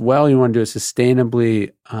do this well, you want to do it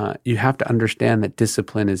sustainably, you have to understand that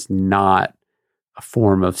discipline is not a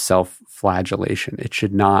form of self-flagellation. It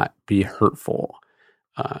should not be hurtful.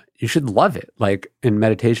 You should love it. Like in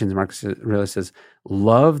Meditations, Marcus Aurelius says,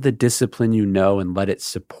 love the discipline you know and let it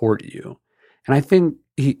support you. And I think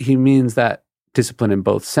he means that discipline in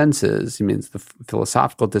both senses. He means the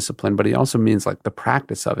philosophical discipline, but he also means like the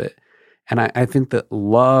practice of it. And I think that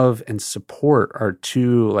love and support are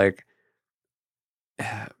two like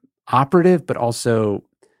operative, but also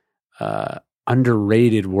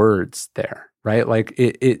underrated words there, right? Like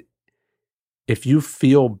if you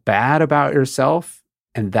feel bad about yourself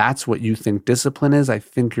and that's what you think discipline is, I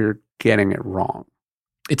think you're getting it wrong.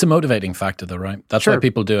 It's a motivating factor, though, right? That's why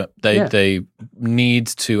people do it. They need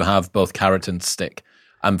to have both carrot and stick.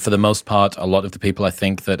 And for the most part, a lot of the people I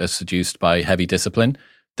think that are seduced by heavy discipline,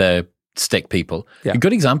 they're stick people. Yeah. A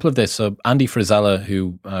good example of this, so Andy Frisella,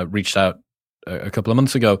 who reached out a couple of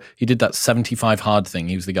months ago, he did that 75 hard thing.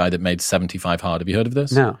 He was the guy that made 75 hard. Have you heard of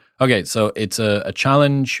this? No. Okay, so it's a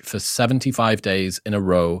challenge for 75 days in a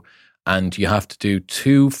row, and you have to do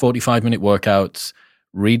 2 45-minute workouts,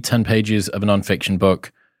 read 10 pages of a nonfiction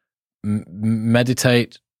book,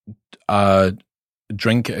 meditate,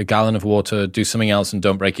 drink a gallon of water, do something else, and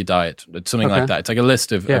don't break your diet. It's something like that. It's like a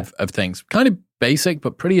list of things. Kind of basic,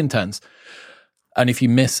 but pretty intense. And if you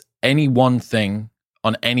miss any one thing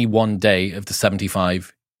on any one day of the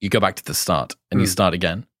 75, you go back to the start and you start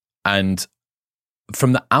again. And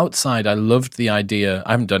from the outside, I loved the idea.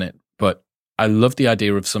 I haven't done it, but I loved the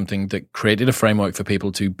idea of something that created a framework for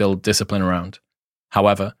people to build discipline around.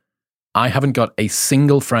 However, I haven't got a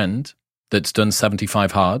single friend that's done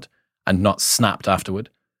 75 hard and not snapped afterward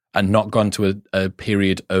and not gone to a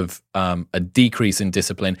period of a decrease in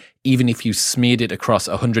discipline. Even if you smeared it across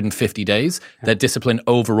 150 days, their discipline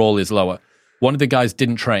overall is lower. One of the guys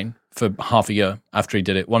didn't train for half a year after he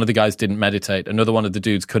did it. One of the guys didn't meditate. Another one of the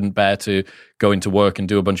dudes couldn't bear to go into work and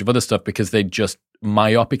do a bunch of other stuff because they just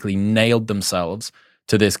myopically nailed themselves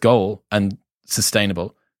to this goal and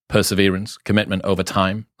sustainable. perseverance, commitment over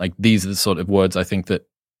time. Like these are the sort of words I think that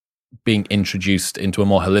being introduced into a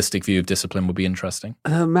more holistic view of discipline would be interesting.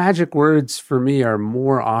 The magic words for me are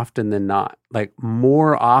more often than not. Like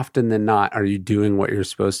more often than not, are you doing what you're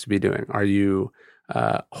supposed to be doing? Are you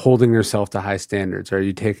holding yourself to high standards? Are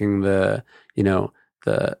you taking the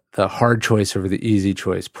hard choice over the easy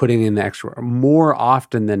choice, putting in the extra? More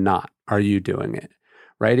often than not, are you doing it?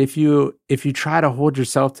 Right? If you try to hold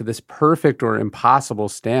yourself to this perfect or impossible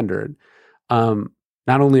standard,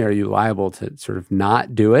 not only are you liable to sort of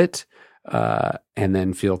not do it and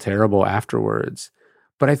then feel terrible afterwards,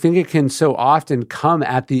 but I think it can so often come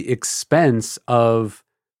at the expense of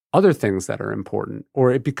other things that are important,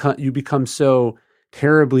 or you become so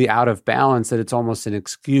terribly out of balance that it's almost an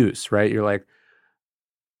excuse, right? You're like,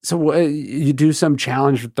 so you do some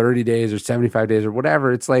challenge for 30 days or 75 days or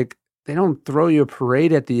whatever. It's like they don't throw you a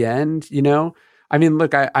parade at the end, you know? I mean,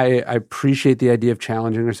 look, I appreciate the idea of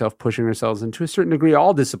challenging ourselves, pushing ourselves, and to a certain degree,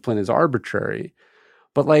 all discipline is arbitrary.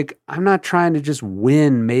 But like, I'm not trying to just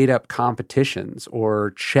win made-up competitions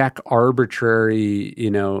or check arbitrary,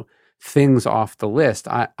 things off the list.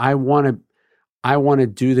 I want to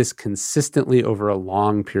do this consistently over a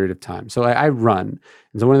long period of time. So I run,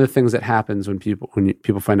 and so one of the things that happens when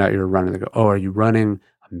people find out you're a runner, they go, "Oh, are you running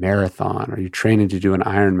a marathon? Are you training to do an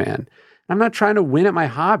Ironman?" I'm not trying to win at my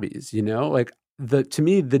hobbies, like. To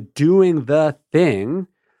me, the doing the thing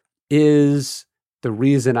is the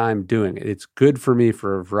reason I'm doing it. It's good for me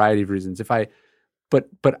for a variety of reasons. But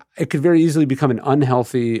it could very easily become an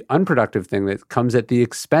unhealthy, unproductive thing that comes at the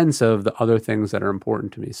expense of the other things that are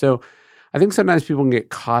important to me. So I think sometimes people can get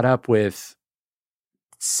caught up with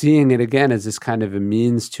seeing it again as this kind of a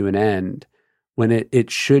means to an end when it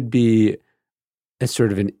should be a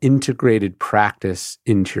sort of an integrated practice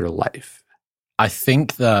into your life. I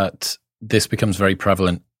think that this becomes very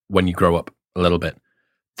prevalent when you grow up a little bit,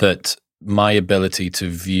 that my ability to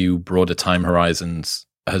view broader time horizons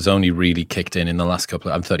has only really kicked in the last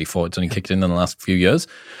I'm 34, it's only kicked in the last few years,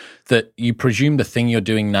 that you presume the thing you're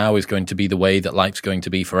doing now is going to be the way that life's going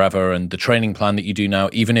to be forever, and the training plan that you do now,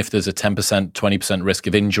 even if there's a 10%, 20% risk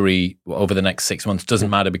of injury over the next 6 months,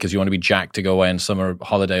 doesn't matter because you want to be jacked to go away on summer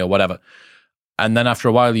holiday or whatever. And then after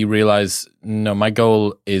a while you realize, no, my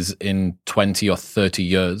goal is in 20 or 30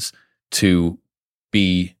 years to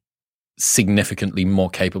be significantly more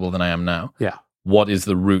capable than I am now. Yeah. What is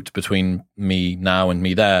the route between me now and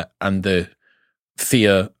me there? And the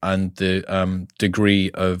fear and the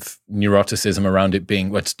degree of neuroticism around it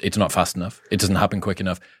being, it's not fast enough. It doesn't happen quick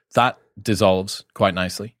enough. That dissolves quite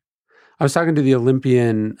nicely. I was talking to the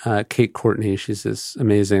Olympian Kate Courtney. She's this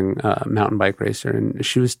amazing mountain bike racer. And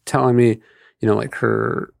she was telling me, like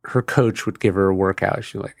her coach would give her a workout.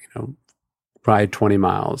 She'd ride 20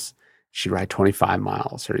 miles. She'd ride 25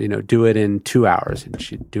 miles or, do it in 2 hours, and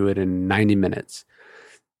she'd do it in 90 minutes.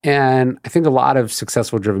 And I think a lot of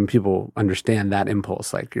successful driven people understand that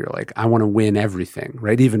impulse. Like you're like, I want to win everything,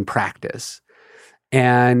 right? Even practice.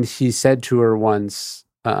 And he said to her once,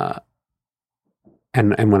 and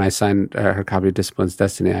when I signed her copy of Discipline's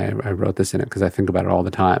Destiny, I wrote this in it because I think about it all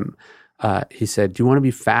the time. He said, do you want to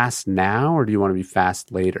be fast now or do you want to be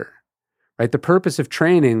fast later? Right? The purpose of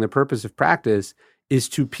training, the purpose of practice is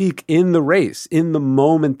to peak in the race, in the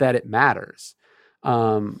moment that it matters.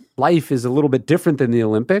 Life is a little bit different than the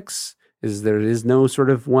Olympics, there is no sort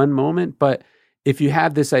of one moment. But if you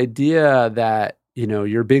have this idea that,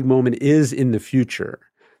 your big moment is in the future,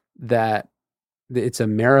 that it's a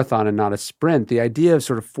marathon and not a sprint, the idea of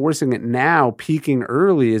sort of forcing it now, peaking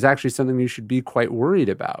early, is actually something you should be quite worried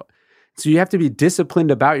about. So you have to be disciplined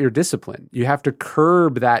about your discipline. You have to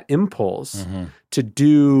curb that impulse to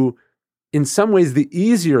do, in some ways, the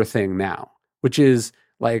easier thing now, which is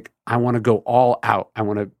like, I want to go all out. I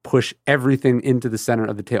want to push everything into the center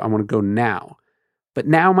of the table. I want to go now. But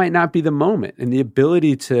now might not be the moment. And the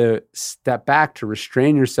ability to step back, to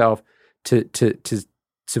restrain yourself, to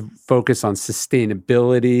focus on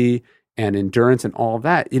sustainability and endurance and all of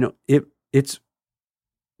that, it's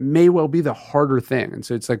may well be the harder thing. And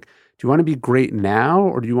so it's like, do you want to be great now,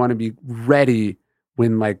 or do you want to be ready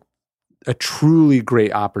when like a truly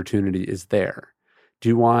great opportunity is there? Do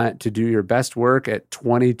you want to do your best work at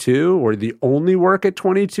 22 or the only work at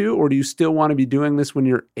 22? Or do you still want to be doing this when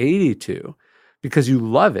you're 82 because you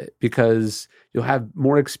love it, because you'll have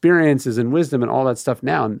more experiences and wisdom and all that stuff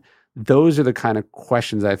now? And those are the kind of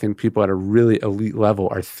questions I think people at a really elite level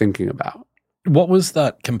are thinking about. What was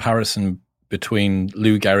that comparison between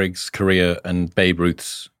Lou Gehrig's career and Babe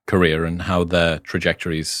Ruth's career and how their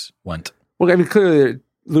trajectories went? Well, I mean, clearly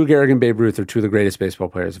Lou Gehrig and Babe Ruth are two of the greatest baseball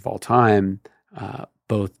players of all time,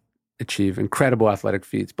 both achieve incredible athletic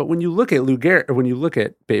feats. But when you look at Lou Gehrig, or when you look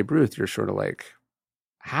at Babe Ruth, you're sort of like,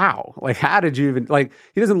 how? Like, how did you even, like,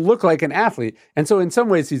 he doesn't look like an athlete. And so in some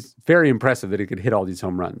ways, he's very impressive that he could hit all these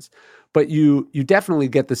home runs. But you definitely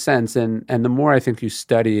get the sense, and the more I think you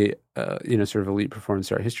study, sort of elite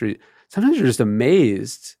performance art history, sometimes you're just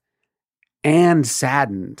amazed and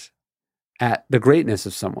saddened at the greatness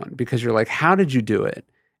of someone, because you're like, how did you do it?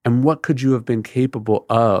 And what could you have been capable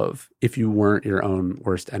of if you weren't your own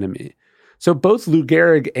worst enemy? So both Lou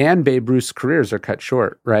Gehrig and Babe Ruth's careers are cut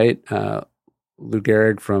short, right? Lou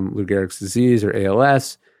Gehrig from Lou Gehrig's disease or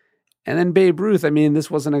ALS. And then Babe Ruth, I mean, this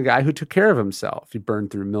wasn't a guy who took care of himself. He burned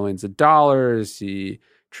through millions of dollars. He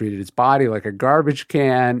treated his body like a garbage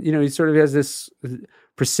can. He sort of has this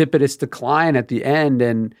precipitous decline at the end.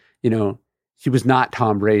 And, he was not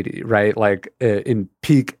Tom Brady, right? Like in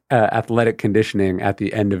peak athletic conditioning at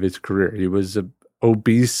the end of his career. He was an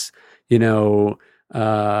obese, drunk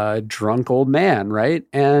old man, right?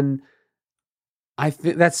 And I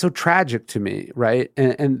think that's so tragic to me, right?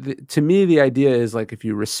 And to me, the idea is like, if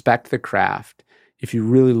you respect the craft, if you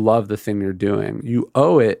really love the thing you're doing, you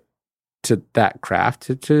owe it to that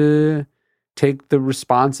craft to take the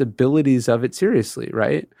responsibilities of it seriously,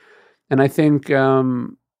 right? And I think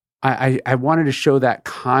I wanted to show that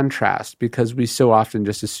contrast, because we so often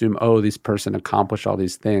just assume, oh, this person accomplished all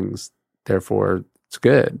these things, therefore it's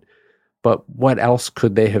good. But what else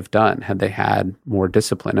could they have done had they had more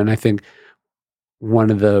discipline? And I think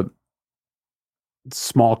one of the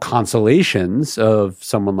small consolations of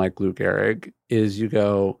someone like Lou Gehrig is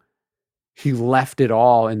he left it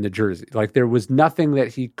all in the jersey. Like, there was nothing that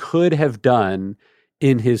he could have done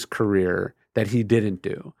in his career that he didn't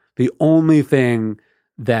do. The only thing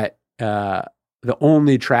that, the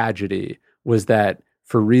only tragedy was that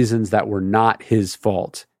for reasons that were not his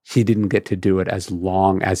fault, he didn't get to do it as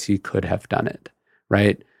long as he could have done it,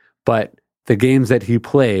 right? But the games that he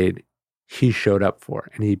played, he showed up for,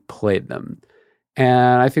 and he played them.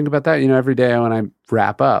 And I think about that, every day when I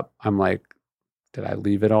wrap up, I'm like, did I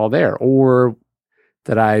leave it all there? Or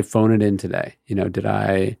did I phone it in today? Did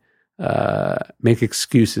I make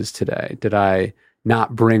excuses today? Did I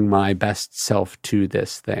not bring my best self to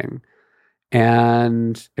this thing?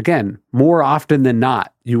 And again, more often than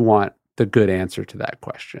not, you want the good answer to that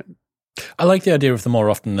question. I like the idea of the more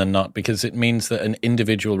often than not, because it means that an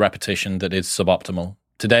individual repetition that is suboptimal.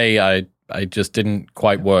 Today, I just didn't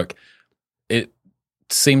quite work. It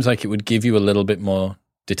seems like it would give you a little bit more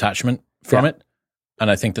detachment from it.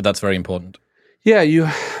 And I think that that's very important.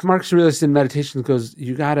 Yeah, Marcus Aurelius in Meditations goes,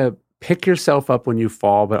 you got to pick yourself up when you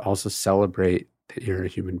fall, but also celebrate that you're a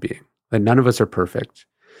human being. That none of us are perfect,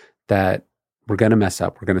 that we're going to mess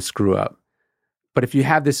up, we're going to screw up. But if you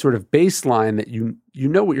have this sort of baseline that you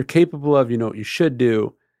know what you're capable of, you know what you should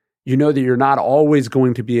do, you know that you're not always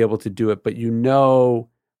going to be able to do it, but you know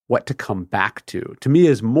what to come back to me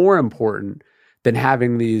is more important than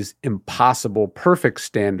having these impossible, perfect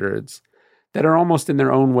standards that are almost in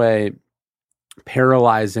their own way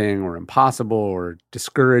paralyzing or impossible or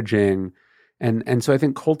discouraging. And so I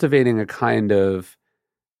think cultivating a kind of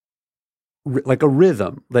like a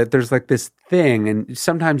rhythm, that there's like this thing, and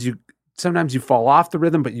sometimes you fall off the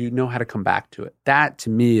rhythm, but you know how to come back to it. That to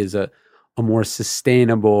me is a more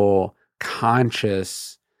sustainable,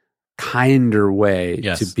 conscious, kinder way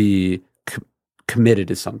to be committed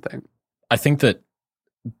to something. I think that,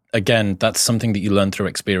 again, that's something that you learn through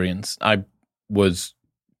experience. I was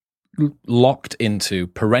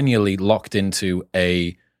perennially locked into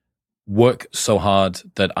a work so hard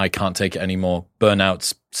that I can't take it anymore,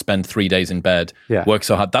 burnout, spend 3 days in bed, work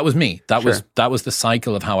so hard. That was me. That was the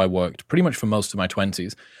cycle of how I worked pretty much for most of my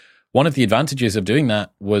 20s. One of the advantages of doing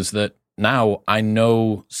that was that now I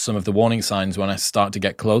know some of the warning signs when I start to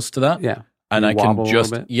get close to that. Yeah. And I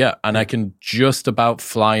can just about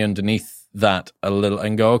fly underneath that a little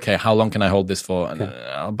and go, okay, how long can I hold this for? And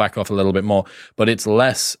I'll back off a little bit more. But it's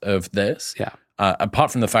less of this. Yeah.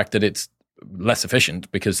 Apart from the fact that it's less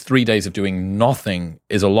efficient, because 3 days of doing nothing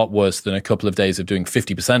is a lot worse than a couple of days of doing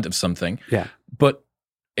 50% of something. Yeah. But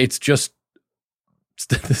it's just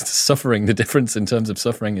suffering. The difference in terms of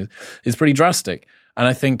suffering is pretty drastic. And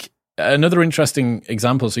I think another interesting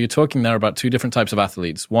example, so you're talking there about two different types of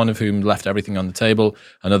athletes, one of whom left everything on the table,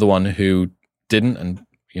 another one who didn't and,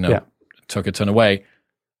 took a ton away.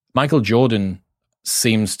 Michael Jordan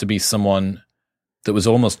seems to be someone that was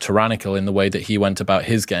almost tyrannical in the way that he went about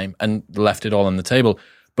his game and left it all on the table,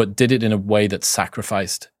 but did it in a way that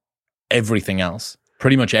sacrificed everything else,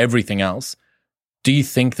 pretty much everything else. Do you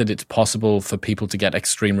think that it's possible for people to get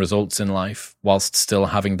extreme results in life whilst still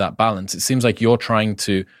having that balance? It seems like you're trying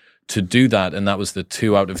to to do that, and that was the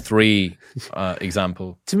 2 out of 3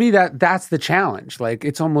 example. To me, that's the challenge. Like,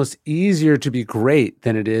 it's almost easier to be great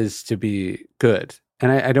than it is to be good.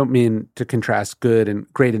 And I don't mean to contrast good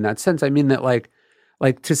and great in that sense. I mean that like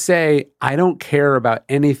to say, I don't care about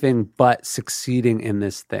anything but succeeding in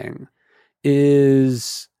this thing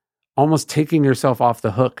is almost taking yourself off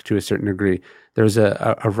the hook to a certain degree. There's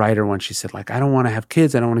a writer once, she said, like, I don't want to have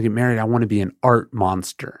kids. I don't want to get married. I want to be an art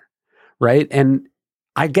monster, right? And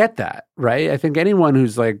I get that, right? I think anyone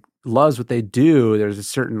who's like loves what they do, there's a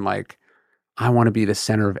certain like, I want to be the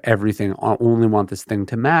center of everything. I only want this thing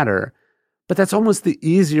to matter. But that's almost the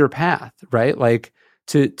easier path, right? Like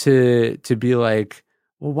to be like,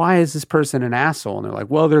 well, why is this person an asshole? And they're like,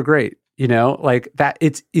 well, they're great, you know, like that.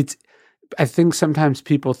 It's. I think sometimes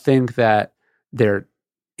people think that their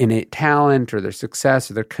innate talent or their success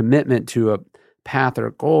or their commitment to a path or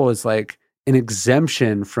a goal is like an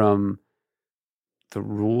exemption from the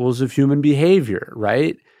rules of human behavior,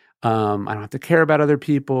 right? I don't have to care about other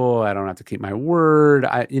people. I don't have to keep my word.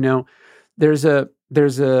 There's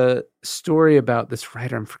a story about this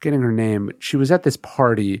writer. I'm forgetting her name, but she was at this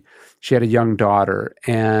party. She had a young daughter,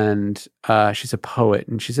 and she's a poet,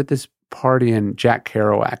 and she's at this party, and Jack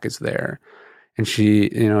Kerouac is there, and she,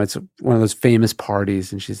 it's one of those famous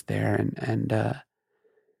parties, and she's there, and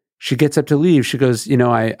she gets up to leave. She goes,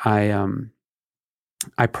 I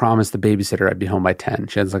promised the babysitter I'd be home by 10.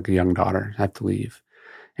 She has like a young daughter. I have to leave.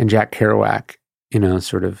 And Jack Kerouac,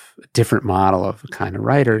 sort of a different model of a kind of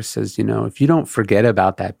writer, says, if you don't forget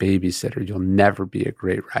about that babysitter, you'll never be a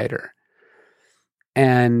great writer.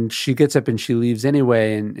 And she gets up and she leaves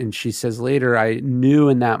anyway. And she says later, I knew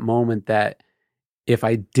in that moment that if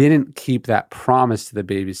I didn't keep that promise to the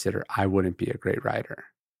babysitter, I wouldn't be a great writer.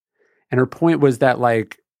 And her point was that,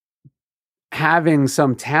 like, having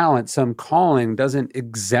some talent, some calling doesn't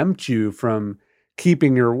exempt you from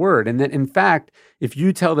keeping your word. And that, in fact, if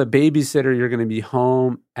you tell the babysitter you're going to be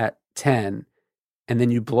home at 10 and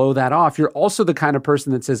then you blow that off, you're also the kind of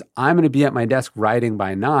person that says, I'm going to be at my desk writing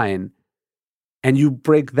by 9, and you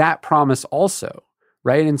break that promise also,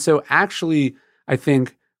 right? And so actually, I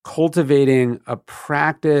think cultivating a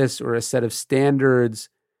practice or a set of standards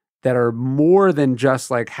that are more than just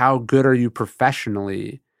like, how good are you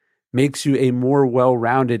professionally, makes you a more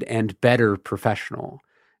well-rounded and better professional.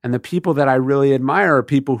 And the people that I really admire are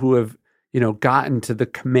people who have, gotten to the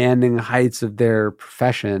commanding heights of their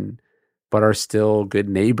profession, but are still good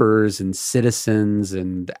neighbors and citizens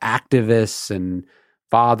and activists and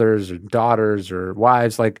fathers or daughters or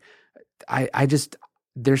wives. Like, I just,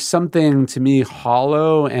 there's something to me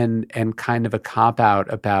hollow and kind of a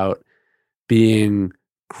cop-out about being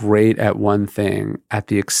great at one thing at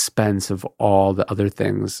the expense of all the other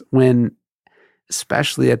things, when,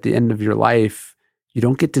 especially at the end of your life, you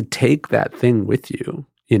don't get to take that thing with you,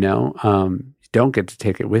 you don't get to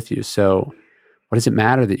take it with you. So what does it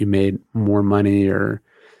matter that you made more money or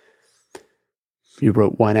you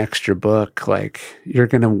wrote one extra book? Like, you're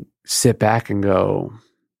going to sit back and go,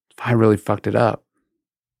 I really fucked it up.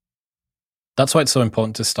 That's why it's so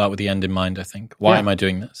important to start with the end in mind, I think. Why am I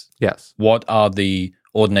doing this? Yes. What are the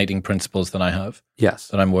ordinating principles that I have? Yes.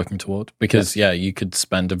 That I'm working toward? Because, you could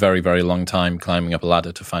spend a very, very long time climbing up a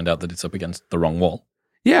ladder to find out that it's up against the wrong wall.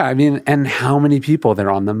 Yeah, I mean, and how many people,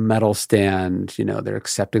 they're on the medal stand, they're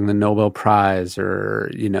accepting the Nobel Prize,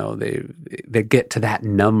 or, they get to that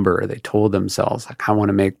number. They told themselves, like, I want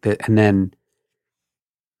to make that. And then,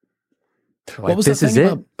 like, what was the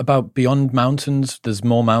thing about beyond mountains, there's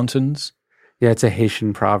more mountains? Yeah, it's a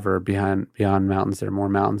Haitian proverb, beyond mountains, there are more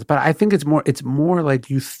mountains. But I think it's more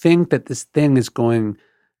like, you think that this thing is going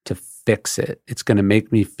to fix it. It's going to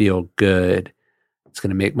make me feel good. It's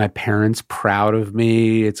going to make my parents proud of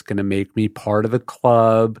me. It's going to make me part of the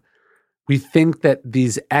club. We think that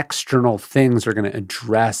these external things are going to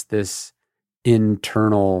address this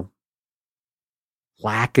internal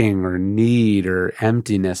lacking or need or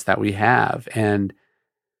emptiness that we have. And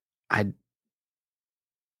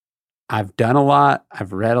I've done a lot.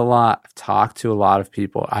 I've read a lot. I've talked to a lot of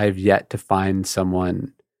people. I have yet to find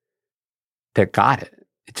someone that got it.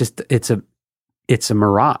 It's a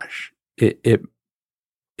mirage.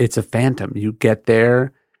 It's a phantom. You get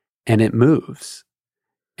there and it moves.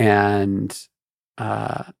 And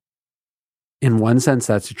in one sense,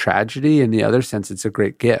 that's a tragedy. In the other sense, it's a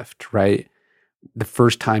great gift, right? The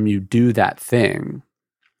first time you do that thing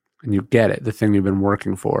and you get it, the thing you've been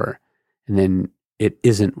working for, and then it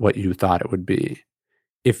isn't what you thought it would be.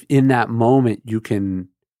 If in that moment you can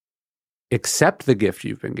accept the gift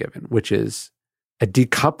you've been given, which is a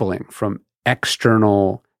decoupling from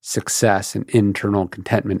external success and internal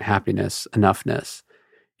contentment, happiness, enoughness,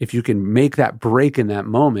 if you can make that break in that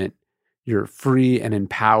moment, you're free and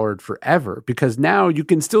empowered forever, because now you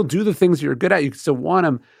can still do the things you're good at. You can still want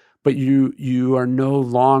them, but you are no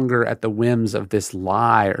longer at the whims of this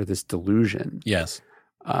lie or this delusion. Yes.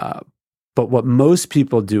 But what most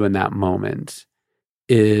people do in that moment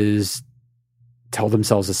is tell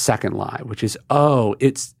themselves a second lie, which is,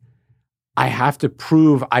 I have to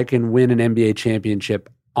prove I can win an NBA championship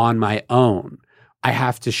on my own. I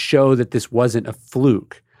have to show that this wasn't a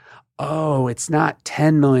fluke. Oh, it's not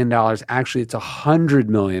 $10 million. Actually, it's $100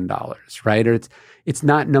 million, right? Or it's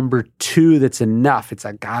not number 2 that's enough. It's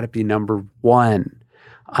got to be number 1.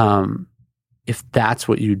 If that's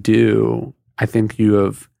what you do, I think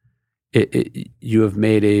you have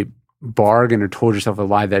made a bargain or told yourself a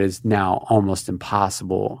lie that is now almost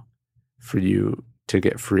impossible for you to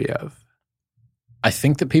get free of. I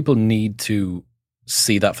think that people need to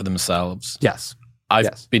see that for themselves. Yes.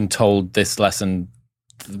 I've been told this lesson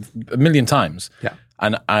a million times. Yeah.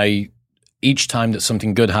 And each time that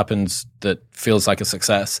something good happens that feels like a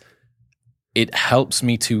success, it helps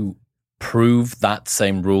me to prove that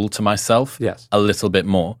same rule to myself a little bit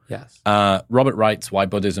more. Yes. Robert writes Why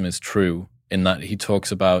Buddhism is True, in that he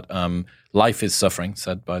talks about life is suffering,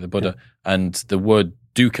 said by the Buddha, and the word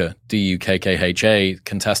dukkha, D-U-K-K-H-A,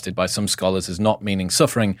 contested by some scholars as not meaning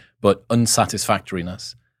suffering, but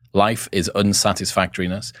unsatisfactoriness. Life is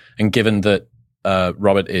unsatisfactoriness. And given that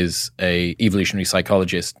Robert is a evolutionary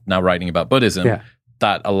psychologist now writing about Buddhism,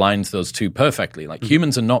 that aligns those two perfectly. Like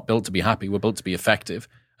humans are not built to be happy, we're built to be effective.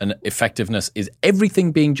 And effectiveness is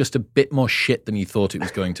everything being just a bit more shit than you thought it was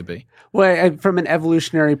going to be. Well, from an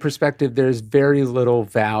evolutionary perspective, there's very little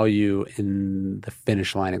value in the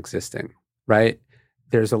finish line existing, right?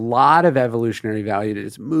 There's a lot of evolutionary value to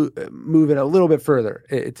just move it a little bit further.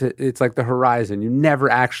 It's like the horizon. You never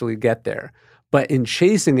actually get there. But in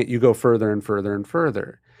chasing it, you go further and further and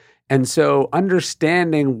further. And so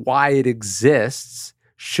understanding why it exists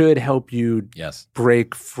should help you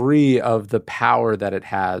break free of the power that it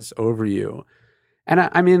has over you. And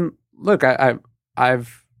I mean, look,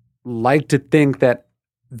 I've liked to think that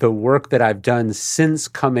the work that I've done since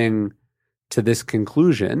coming to this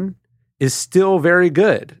conclusion is still very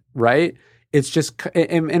good, right? It's just,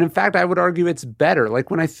 and in fact, I would argue it's better.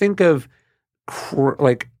 Like when I think of,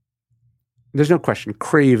 there's no question,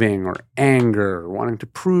 craving or anger or wanting to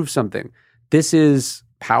prove something, this is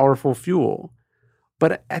powerful fuel.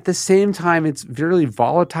 But at the same time, it's really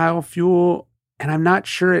volatile fuel, and I'm not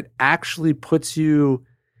sure it actually puts you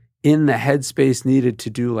in the headspace needed to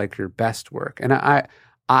do like your best work. And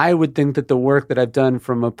I would think that the work that I've done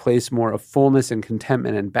from a place more of fullness and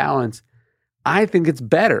contentment and balance, I think it's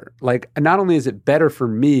better. Like not only is it better for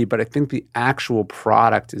me, but I think the actual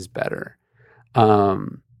product is better.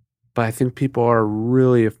 But I think people are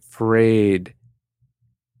really afraid.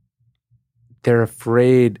 They're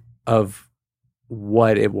afraid of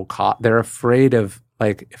what it will cost. They're afraid of,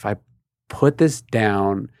 like, if I put this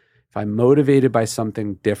down, if I'm motivated by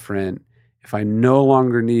something different, if I no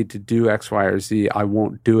longer need to do X, Y, or Z, I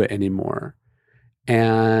won't do it anymore.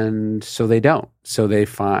 And so they don't. So they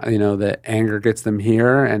find, the anger gets them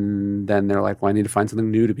here, and then they're like, well, I need to find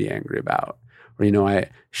something new to be angry about. Or, I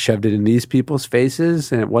shoved it in these people's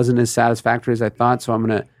faces and it wasn't as satisfactory as I thought, so I'm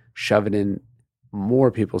going to shove it in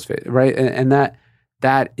more people's faces, right? And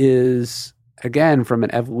that is, again, from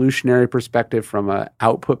an evolutionary perspective, from an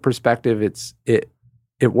output perspective, it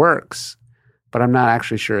works, but I'm not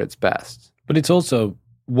actually sure it's best. But it's also,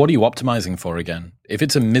 what are you optimizing for again? If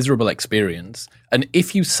it's a miserable experience, and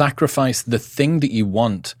if you sacrifice the thing that you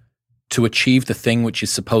want to achieve the thing which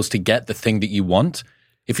is supposed to get the thing that you want,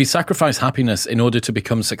 if you sacrifice happiness in order to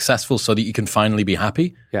become successful so that you can finally be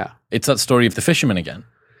happy, it's that story of the fisherman again.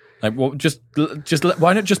 Like, well, just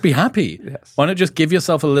why not just be happy? Yes. Why not just give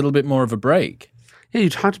yourself a little bit more of a break? Yeah, you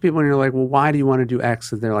talk to people and you're like, well, why do you want to do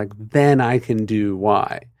X? And they're like, then I can do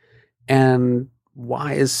Y. And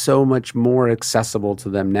Y is so much more accessible to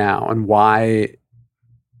them now. And why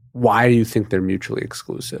do you think they're mutually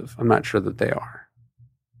exclusive? I'm not sure that they are.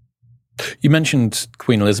 You mentioned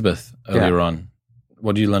Queen Elizabeth earlier on.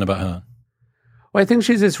 What did you learn about her? Well, I think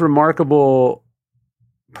she's this remarkable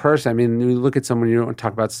person. I mean, you look at someone, you don't want to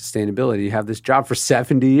talk about sustainability. You have this job for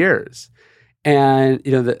 70 years. And,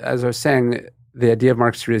 as I was saying, the idea of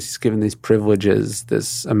Marcus Aurelius, he's given these privileges,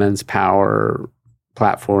 this immense power,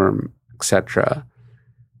 platform, etc.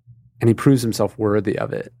 And he proves himself worthy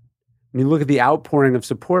of it. And you look at the outpouring of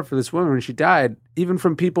support for this woman when she died, even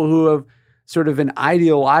from people who have sort of an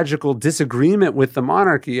ideological disagreement with the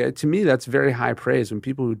monarchy. To me, that's very high praise. When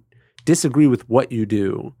people who disagree with what you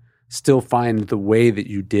do still find the way that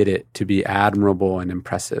you did it to be admirable and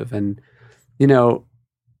impressive. And,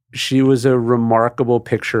 she was a remarkable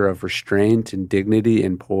picture of restraint and dignity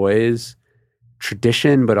and poise,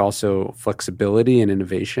 tradition, but also flexibility and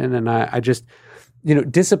innovation. And I just,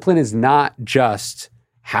 discipline is not just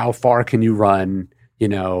how far can you run,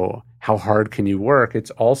 how hard can you work?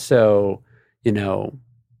 It's also,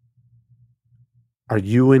 are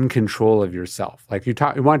you in control of yourself? Like you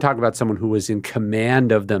want to talk about someone who was in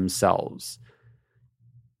command of themselves.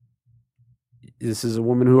 This is a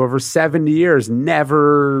woman who over 70 years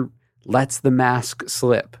never lets the mask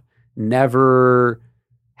slip, never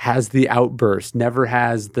has the outburst, never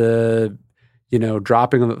has the,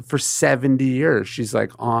 dropping of it. For 70 years. She's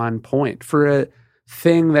like on point for a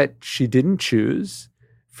thing that she didn't choose,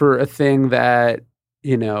 for a thing that,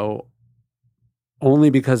 only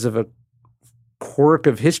because of a quirk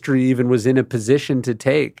of history even was in a position to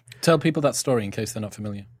take. Tell people that story in case they're not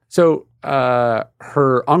familiar. So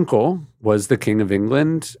her uncle was the King of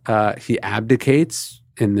England. He abdicates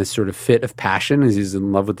in this sort of fit of passion as he's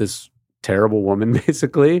in love with this terrible woman,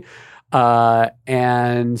 basically.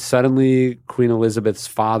 And suddenly Queen Elizabeth's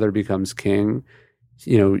father becomes king.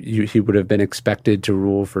 He would have been expected to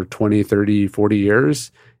rule for 20, 30, 40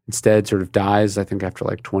 years. Instead, sort of dies, I think, after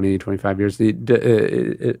like 20, 25 years.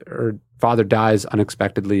 Her father dies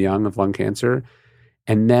unexpectedly young of lung cancer.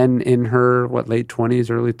 And then in her, late 20s,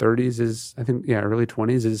 early 30s early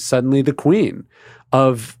 20s is suddenly the queen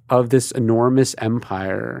of this enormous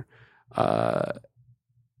empire.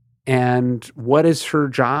 And what is her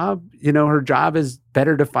job? Her job is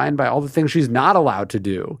better defined by all the things she's not allowed to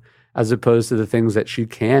do as opposed to the things that she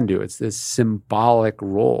can do. It's this symbolic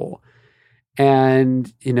role.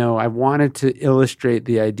 And, I wanted to illustrate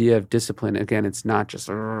the idea of discipline. Again, it's not just,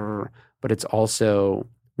 but it's also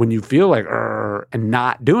when you feel like, and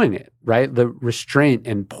not doing it, right? The restraint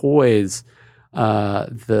and poise,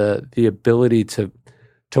 the ability to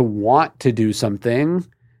want to do something,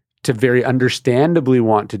 to very understandably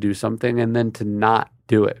want to do something, and then to not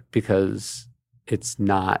do it because it's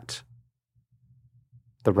not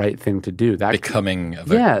the right thing to do. That becoming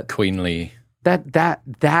of a queenly.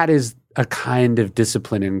 That is a kind of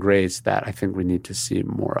discipline and grace that I think we need to see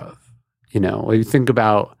more of. You think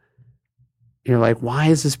about, you're like, why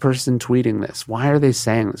is this person tweeting this? Why are they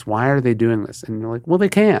saying this? Why are they doing this? And you're like, well, they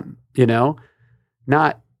can,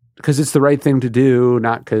 not because it's the right thing to do,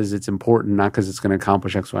 not because it's important, not because it's going to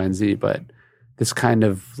accomplish X, Y, and Z, but this kind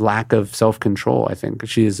of lack of self-control. I think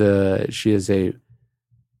she is a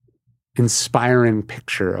inspiring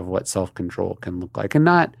picture of what self-control can look like, and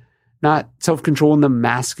not self-control in the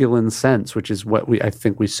masculine sense, which is what I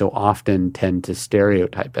think we so often tend to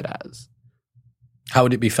stereotype it as. How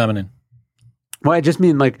would it be feminine? Well, I just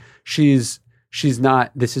mean like she's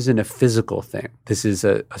not, this isn't a physical thing. This is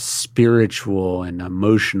a spiritual and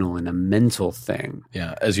emotional and a mental thing.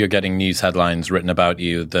 Yeah, as you're getting news headlines written about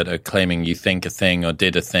you that are claiming you think a thing or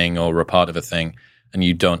did a thing or were part of a thing, and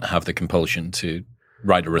you don't have the compulsion to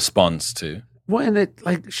write a response to. Well,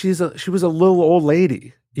 and she was a little old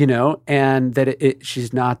lady. And that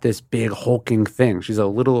she's not this big hulking thing. She's a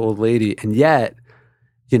little old lady, and yet,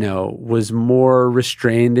 was more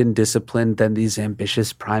restrained and disciplined than these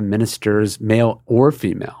ambitious prime ministers, male or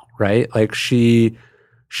female, right? Like she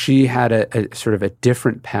had a sort of a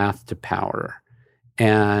different path to power.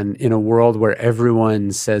 And in a world where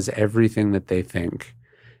everyone says everything that they think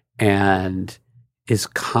and is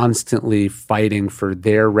constantly fighting for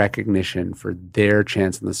their recognition, for their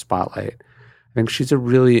chance in the spotlight, I think she's a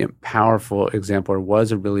really powerful example, or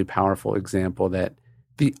was a really powerful example, that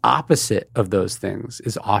the opposite of those things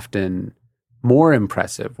is often more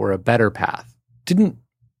impressive or a better path. Didn't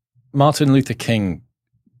Martin Luther King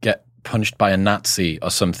get punched by a Nazi or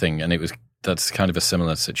something, and that's kind of a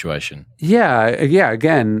similar situation? Yeah.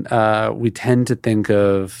 Again, we tend to think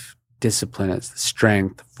of discipline as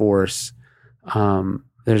strength, force.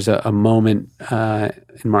 There's a moment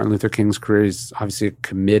in Martin Luther King's career. He's obviously a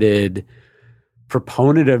committed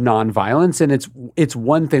proponent of nonviolence, and it's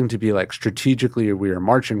one thing to be like, strategically we are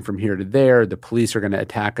marching from here to there, the police are going to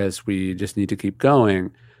attack us, we just need to keep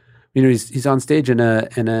going. He's on stage and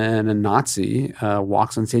a Nazi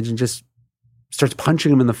walks on stage and just starts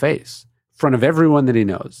punching him in the face in front of everyone that he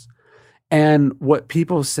knows. And what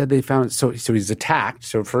people said they found, so he's attacked.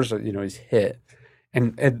 So first, he's hit,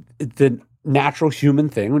 and the natural human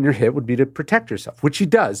thing when you're hit would be to protect yourself, which he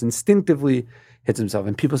does instinctively. Hits himself.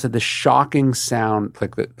 And people said the shocking sound,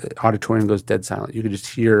 like the auditorium goes dead silent. You could just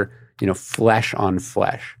hear, flesh on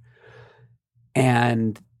flesh.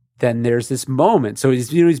 And then there's this moment. So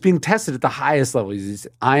he's being tested at the highest level.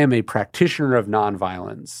 I am a practitioner of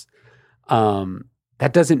nonviolence.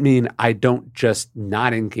 That doesn't mean I don't just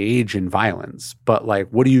not engage in violence, but like,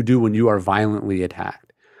 what do you do when you are violently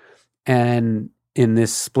attacked? And in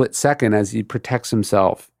this split second, as he protects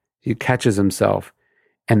himself, he catches himself,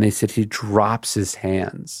 and they said he drops his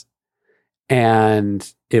hands.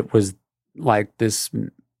 And it was like this,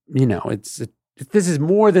 this is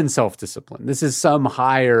more than self-discipline. This is some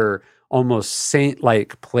higher, almost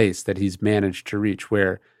saint-like place that he's managed to reach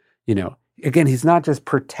where, again, he's not just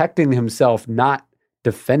protecting himself, not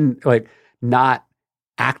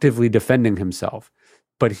actively defending himself,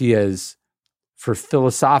 but he has, for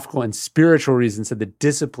philosophical and spiritual reasons, said the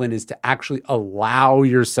discipline is to actually allow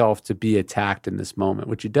yourself to be attacked in this moment,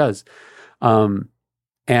 which he does. And,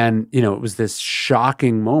 it was this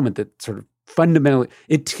shocking moment that sort of fundamentally,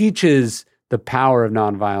 it teaches the power of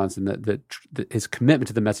nonviolence and his commitment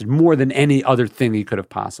to the message more than any other thing he could have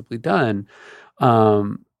possibly done.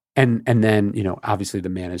 And then, obviously the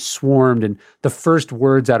man is swarmed, and the first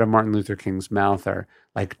words out of Martin Luther King's mouth are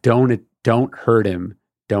like, don't hurt him,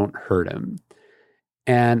 don't hurt him.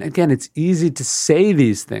 And again, it's easy to say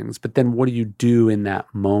these things, but then what do you do in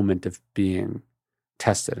that moment of being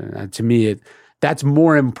tested? And to me, that's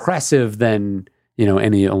more impressive than,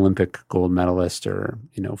 any Olympic gold medalist or,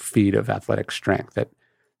 feat of athletic strength, that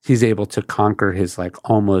he's able to conquer his like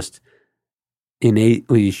almost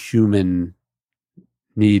innately human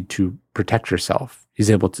need to protect yourself.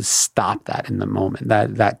 He's able to stop that in the moment.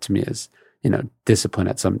 That to me is, discipline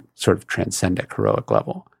at some sort of transcendent heroic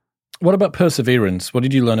level. What about perseverance? What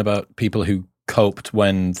did you learn about people who coped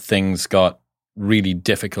when things got really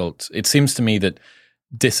difficult? It seems to me that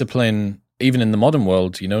discipline, even in the modern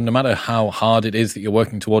world, no matter how hard it is that you're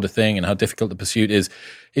working toward a thing and how difficult the pursuit is,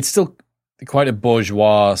 it's still quite a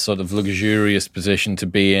bourgeois sort of luxurious position to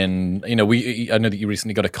be in. I know that you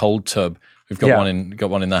recently got a cold tub. We've got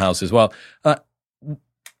one in the house as well.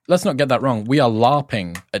 Let's not get that wrong. We are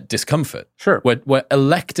LARPing at discomfort. Sure. We're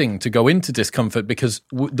electing to go into discomfort because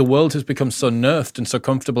the world has become so nerfed and so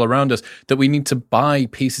comfortable around us that we need to buy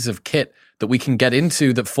pieces of kit that we can get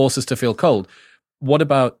into that force us to feel cold. What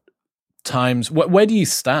about times, where do you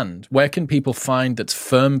stand? Where can people find that's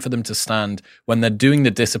firm for them to stand when they're doing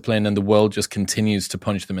the discipline and the world just continues to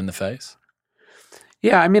punch them in the face?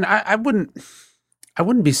 Yeah, I mean, I wouldn't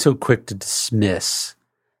be so quick to dismiss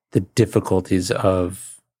the difficulties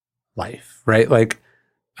of life, right? Like,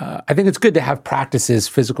 I think it's good to have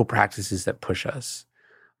physical practices that push us.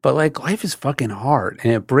 But like, life is fucking hard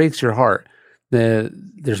and it breaks your heart.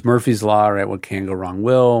 There's Murphy's Law, right? What can go wrong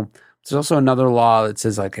will. There's also another law that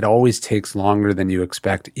says like it always takes longer than you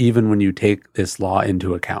expect, even when you take this law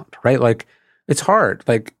into account, right? Like, it's hard.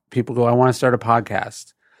 Like, people go, I want to start a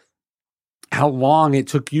podcast. How long it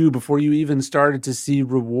took you before you even started to see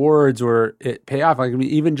rewards or it pay off. Like, I mean,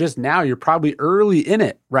 even just now, you're probably early in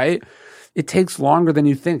it, right? It takes longer than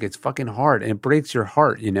you think. It's fucking hard and it breaks your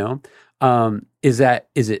heart, Is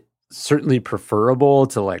it certainly preferable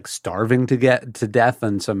to like starving to get to death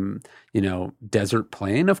on some, desert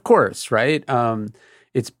plain? Of course, right?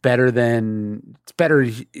 It's better,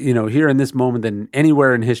 here in this moment than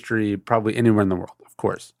anywhere in history, probably anywhere in the world, of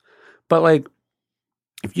course. But like,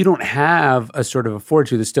 if you don't have a sort of a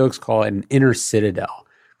fortitude, the Stoics call it an inner citadel,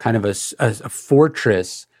 kind of a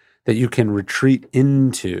fortress that you can retreat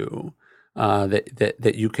into,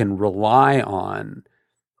 that you can rely on,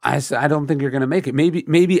 I don't think you're going to make it. Maybe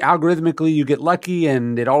algorithmically you get lucky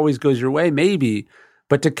and it always goes your way, maybe.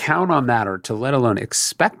 But to count on that or to let alone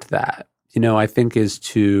expect that, I think is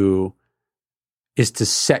to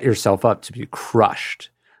set yourself up to be crushed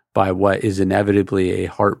by what is inevitably a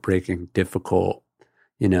heartbreaking, difficult,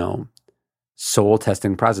 soul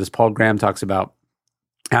testing process. Paul Graham talks about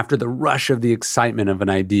after the rush of the excitement of an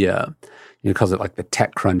idea, he calls it like the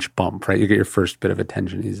TechCrunch bump, right? You get your first bit of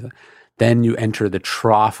attention. Then you enter the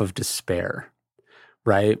trough of despair,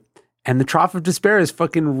 right? And the trough of despair is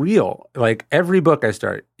fucking real. Like, every book I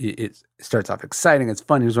start, it starts off exciting. It's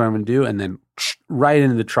fun. Here's what I'm going to do. And then right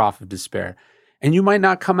into the trough of despair. And you might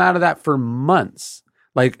not come out of that for months.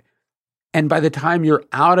 Like, and by the time you're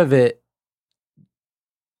out of it,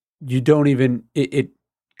 you don't even, it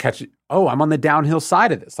catch it. Oh, I'm on the downhill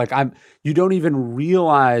side of this. Like, you don't even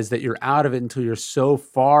realize that you're out of it until you're so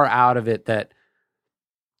far out of it that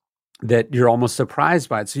you're almost surprised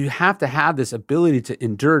by it. So you have to have this ability to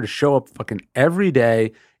endure, to show up fucking every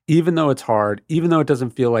day, even though it's hard, even though it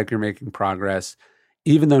doesn't feel like you're making progress,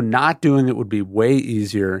 even though not doing it would be way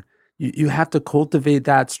easier. You have to cultivate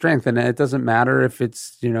that strength. And it doesn't matter if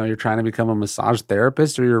it's, you're trying to become a massage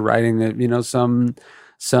therapist or you're writing,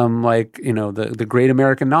 some like, the great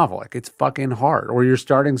American novel. Like, it's fucking hard. Or you're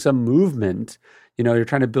starting some movement, you're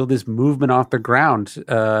trying to build this movement off the ground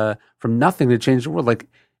from nothing to change the world. Like,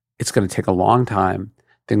 it's going to take a long time.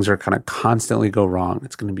 Things are kind of constantly go wrong.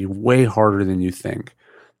 It's going to be way harder than you think.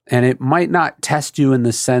 And it might not test you in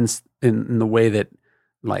the sense, in the way that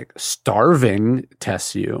like starving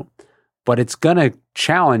tests you, but it's going to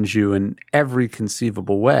challenge you in every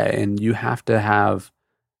conceivable way. And you have to have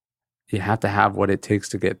what it takes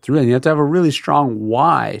to get through it. And you have to have a really strong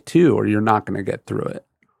why too, or you're not going to get through it.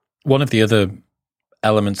 One of the other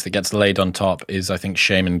elements that gets laid on top is, I think,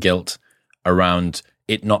 shame and guilt around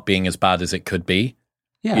it not being as bad as it could be.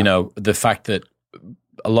 Yeah. You know, the fact that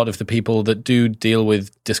a lot of the people that do deal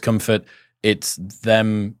with discomfort, it's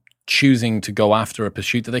them choosing to go after a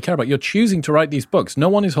pursuit that they care about. You're choosing to write these books. No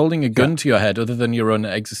one is holding a gun to your head other than your own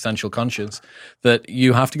existential conscience that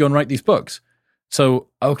you have to go and write these books. So,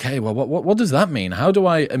 okay, well, what does that mean? How do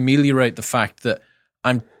I ameliorate the fact that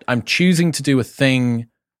I'm choosing to do a thing,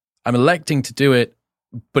 I'm electing to do it,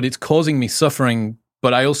 but it's causing me suffering,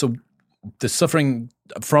 but I also, the suffering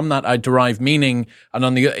from that, I derive meaning, and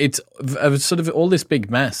on the, it's sort of all this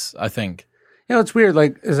big mess, I think. You know, it's weird.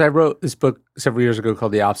 Like, as I wrote this book several years ago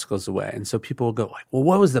called The Obstacles Away, and so people will go like, well,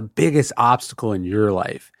 what was the biggest obstacle in your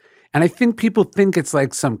life? And I think people think it's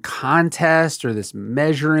like some contest or this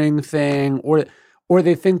measuring thing, or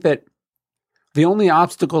they think that the only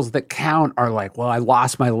obstacles that count are like, well, I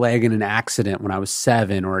lost my leg in an accident when I was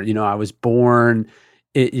 7, or, you know, I was born,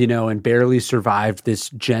 and barely survived this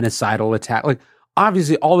genocidal attack. Like,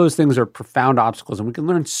 obviously, all those things are profound obstacles, and we can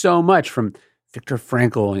learn so much from Viktor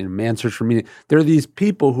Frankl and Man's Search for Meaning. There are these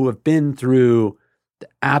people who have been through the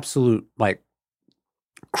absolute, like,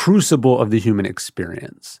 crucible of the human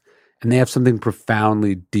experience, and they have something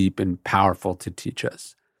profoundly deep and powerful to teach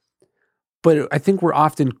us. But I think we're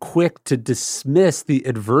often quick to dismiss the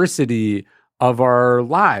adversity of our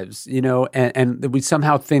lives, and we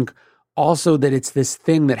somehow think also that it's this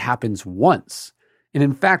thing that happens once. And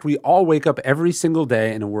in fact, we all wake up every single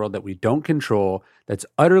day in a world that we don't control, that's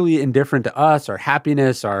utterly indifferent to us, our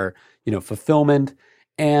happiness, our, fulfillment.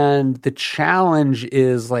 And the challenge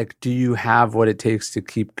is like, do you have what it takes to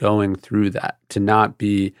keep going through that, to not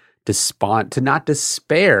be to not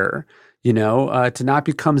despair, to not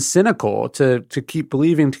become cynical, to keep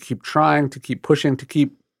believing, to keep trying, to keep pushing, to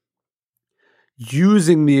keep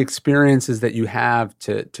using the experiences that you have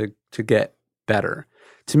to get better.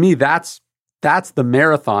 To me, that's the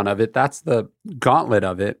marathon of it. That's the gauntlet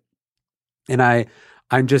of it. And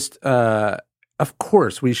I'm just, of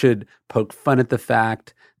course, we should poke fun at the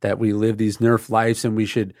fact that we live these nerf lives, and we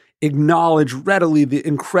should acknowledge readily the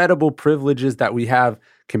incredible privileges that we have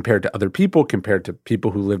compared to other people, compared to people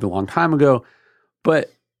who lived a long time ago.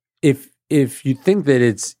 But if you think that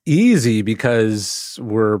it's easy because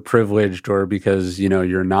we're privileged, or because,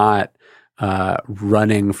 you're not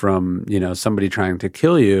running from, somebody trying to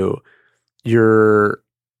kill you, you're,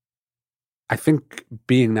 I think,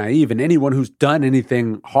 being naive. And anyone who's done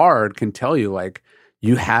anything hard can tell you, like,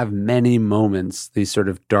 you have many moments, these sort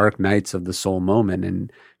of dark nights of the soul moment.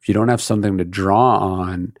 And if you don't have something to draw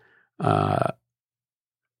on,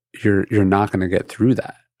 you're not going to get through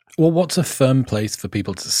that. Well, what's a firm place for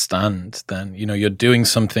people to stand then? You're doing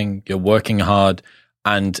something, you're working hard,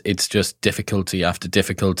 and it's just difficulty after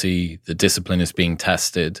difficulty. The discipline is being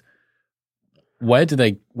tested. Where do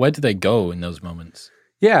they go in those moments?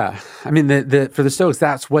 Yeah, I mean, for the Stoics,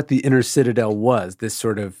 that's what the inner citadel was. This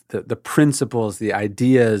sort of the principles, the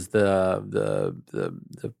ideas, the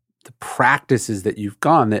practices that you've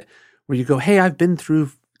gone, that where you go, hey, I've been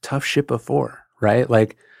through tough shit before, right?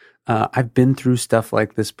 Like, I've been through stuff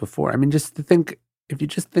like this before. I mean, if you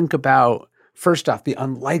just think about, first off, the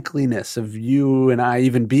unlikeliness of you and I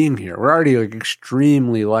even being here. We're already like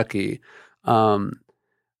extremely lucky.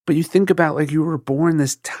 But you think about, like, you were born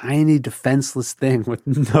this tiny defenseless thing with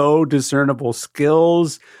no discernible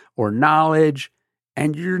skills or knowledge,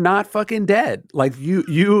 and you're not fucking dead. Like,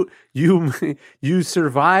 you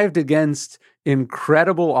survived against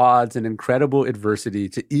incredible odds and incredible adversity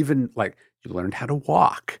to even, like, you learned how to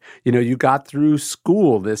walk. You got through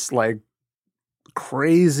school, this like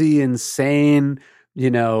crazy, insane,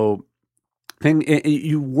 thing.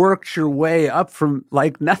 You worked your way up from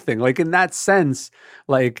like nothing. Like, in that sense,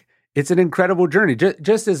 like, it's an incredible journey.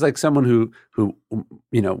 Just as like someone who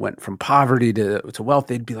went from poverty to wealth,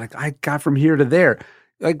 they'd be like, I got from here to there.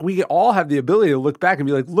 Like, we all have the ability to look back and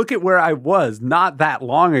be like, look at where I was not that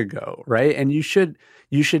long ago, right? And you should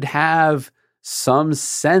have some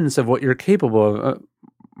sense of what you're capable of.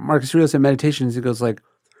 Marcus Aurelius in Meditations, he goes like,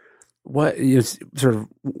 what, sort of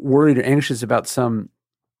worried or anxious about some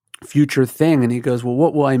future thing. And he goes, well,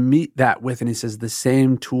 what will I meet that with? And he says, the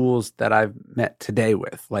same tools that I've met today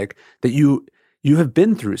with, like, that you have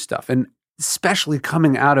been through stuff. And especially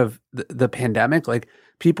coming out of the pandemic, like,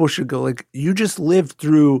 people should go like, you just lived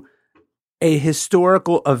through a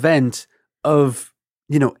historical event of,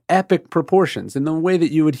 epic proportions in the way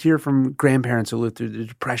that you would hear from grandparents who lived through the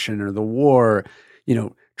Depression or the war,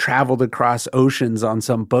 traveled across oceans on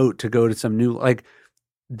some boat to go to some new, like,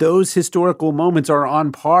 those historical moments are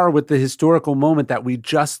on par with the historical moment that we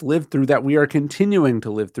just lived through, that we are continuing to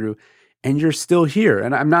live through, and you're still here.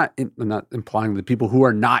 And I'm not implying that people who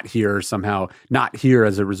are not here are somehow not here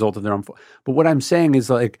as a result of their own, but what I'm saying is,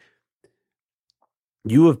 like,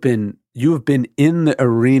 you have been in the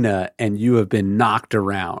arena and you have been knocked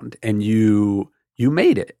around and you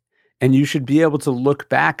made it. And you should be able to look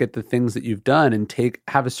back at the things that you've done and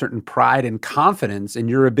have a certain pride and confidence in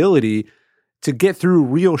your ability to get through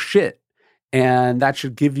real shit. And that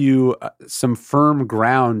should give you some firm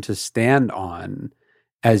ground to stand on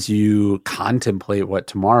as you contemplate what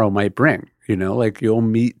tomorrow might bring. Like, you'll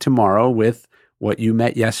meet tomorrow with what you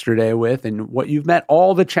met yesterday with and what you've met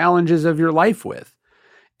all the challenges of your life with.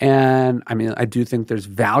 And I mean, I do think there's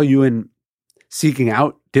value in seeking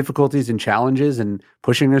out difficulties and challenges and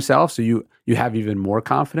pushing yourself so you have even more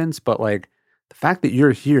confidence. But, like, the fact that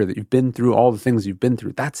you're here, that you've been through all the things you've been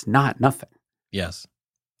through, that's not nothing. Yes.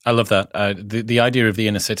 I love that. The idea of the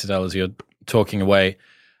inner citadel, as you're talking away,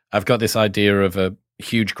 I've got this idea of a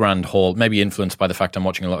huge grand hall, maybe influenced by the fact I'm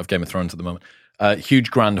watching a lot of Game of Thrones at the moment. Huge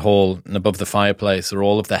grand hall, and above the fireplace are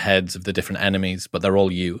all of the heads of the different enemies, but they're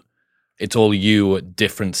all you. It's all you at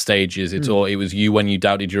different stages. It was you when you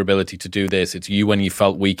doubted your ability to do this. It's you when you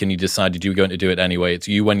felt weak and you decided you were going to do it anyway. It's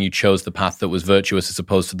you when you chose the path that was virtuous as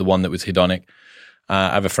opposed to the one that was hedonic.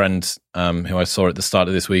 I have a friend who I saw at the start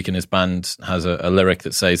of this week, and his band has a lyric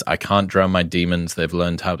that says, "I can't drown my demons, they've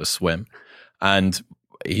learned how to swim." And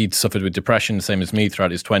he'd suffered with depression, same as me,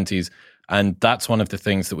 throughout his 20s. And that's one of the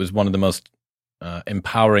things that was one of the most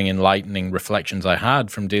empowering, enlightening reflections I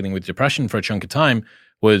had from dealing with depression for a chunk of time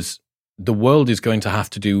was, the world is going to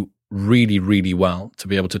have to do really, really well to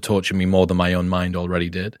be able to torture me more than my own mind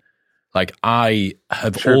already did. Like, I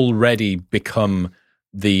have already become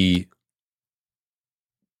the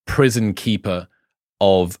prison keeper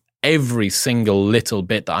of every single little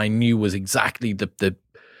bit that I knew was exactly the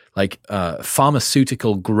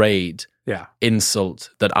pharmaceutical grade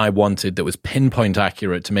insult that I wanted, that was pinpoint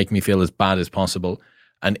accurate to make me feel as bad as possible.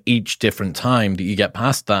 And each different time that you get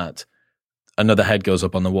past that, another head goes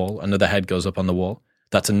up on the wall, another head goes up on the wall.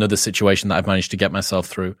 That's another situation that I've managed to get myself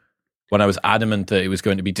through. When I was adamant that it was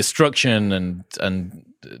going to be destruction and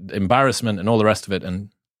embarrassment and all the rest of it, and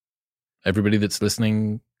everybody that's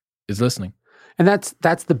listening is listening. And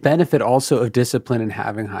that's the benefit also of discipline and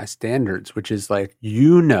having high standards, which is, like,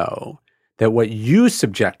 that what you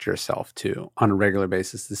subject yourself to on a regular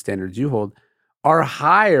basis, the standards you hold, are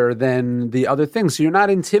higher than the other things. So you're not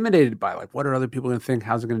intimidated by, like, what are other people going to think?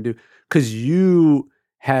 How's it going to do? Because you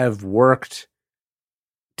have worked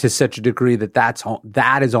to such a degree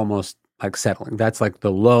that is almost like settling. That's like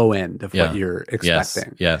the low end of what you're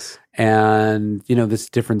expecting. Yes. And, this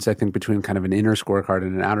difference, I think, between kind of an inner scorecard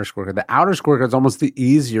and an outer scorecard. The outer scorecard is almost the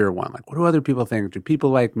easier one. Like, what do other people think? Do people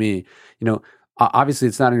like me? Obviously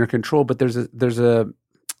it's not in your control, but there's a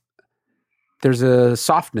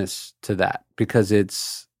softness to that because it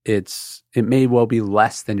may well be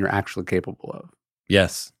less than you're actually capable of.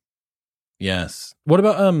 Yes. What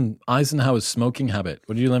about Eisenhower's smoking habit?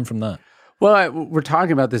 What did you learn from that? Well, we're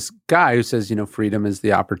talking about this guy who says, freedom is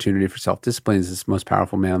the opportunity for self-discipline. He's this most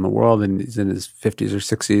powerful man in the world, and he's in his 50s or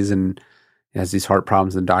 60s, and he has these heart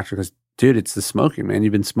problems. And the doctor goes, dude, it's the smoking, man.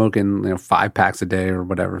 You've been smoking 5 packs a day or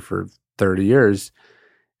whatever for 30 years.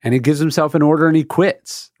 And he gives himself an order and he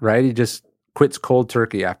quits, right? He just quits cold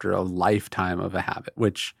turkey after a lifetime of a habit,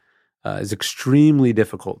 which is extremely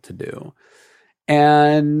difficult to do.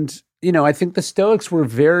 And, I think the Stoics were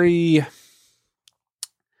very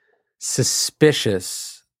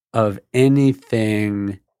suspicious of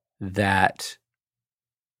anything that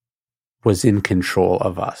was in control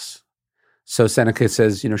of us. So Seneca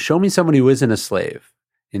says, show me somebody who isn't a slave,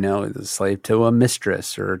 a slave to a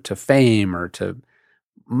mistress or to fame or to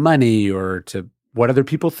money or to what other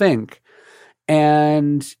people think.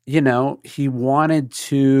 And, he wanted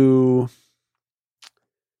to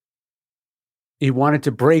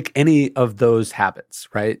break any of those habits,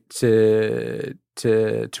 right? To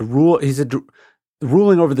rule. He said,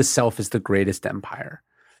 ruling over the self is the greatest empire.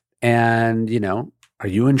 And, are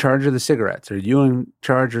you in charge of the cigarettes? Are you in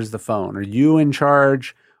charge of the phone? Are you in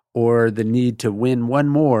charge or the need to win one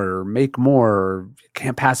more or make more? Or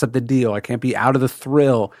can't pass up the deal. I can't be out of the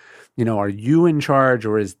thrill. Are you in charge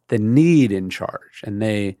or is the need in charge? And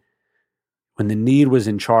when the need was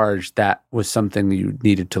in charge, that was something you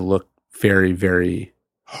needed to look very, very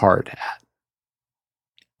hard at.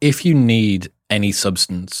 If you need any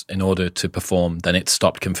substance in order to perform, then it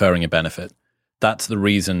stopped conferring a benefit. that's the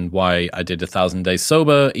reason why I did 1,000 days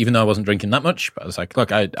sober, even though I wasn't drinking that much. But I was like,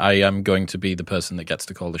 look, I am going to be the person that gets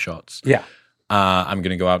to call the shots. Yeah. I'm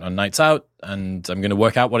going to go out on nights out, and I'm going to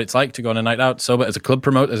work out what it's like to go on a night out sober as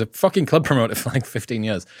a fucking club promoter for like 15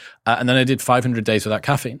 years. And then I did 500 days without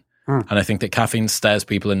caffeine. And I think that caffeine stares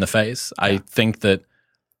people in the face. I think that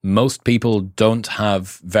most people don't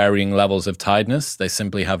have varying levels of tiredness. They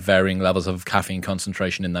simply have varying levels of caffeine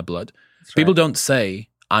concentration in their blood. People don't say,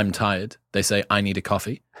 I'm tired. They say, I need a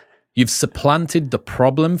coffee. You've supplanted the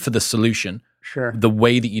problem for the solution. Sure. The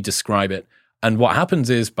way that you describe it. And what happens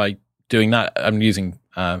is by doing that, I'm using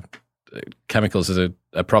chemicals as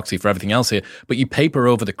a proxy for everything else here, but you paper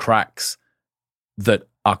over the cracks that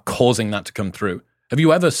are causing that to come through. Have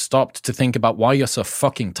you ever stopped to think about why you're so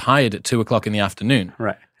fucking tired at 2:00 in the afternoon?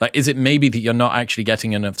 Right. Like, is it maybe that you're not actually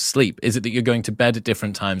getting enough sleep? Is it that you're going to bed at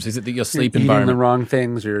different times? Is it that your sleep eating environment? the wrong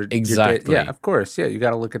things or Exactly. Yeah, of course. Yeah, you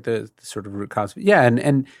got to look at the sort of root cause. Yeah,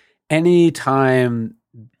 and any time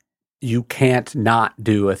you can't not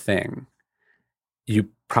do a thing, you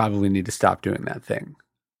probably need to stop doing that thing.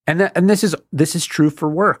 And this is true for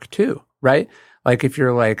work too, right? Like if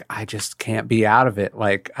you're like, I just can't be out of it,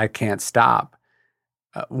 like I can't stop.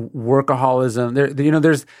 Workaholism,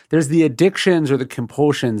 there's the addictions or the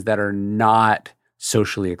compulsions that are not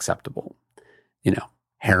socially acceptable,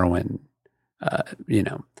 heroin,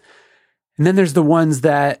 and then there's the ones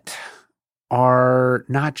that are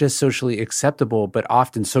not just socially acceptable, but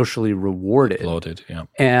often socially rewarded. Applauded, yeah.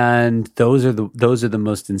 And those are the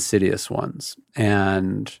most insidious ones.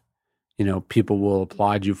 And, people will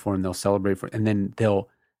applaud you for it and they'll celebrate for it. And then they'll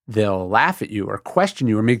laugh at you or question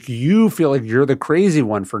you or make you feel like you're the crazy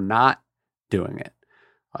one for not doing it.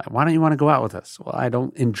 Why don't you want to go out with us? Well, I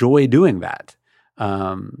don't enjoy doing that.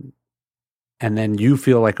 And then you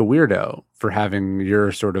feel like a weirdo for having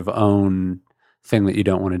your sort of own thing that you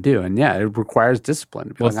don't want to do. And yeah, it requires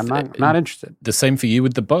discipline. Well, like, I'm not interested. The same for you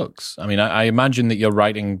with the books. I mean, I imagine that you're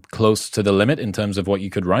writing close to the limit in terms of what you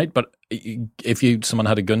could write, but if someone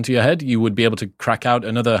had a gun to your head, you would be able to crack out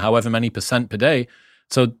another however many % per day.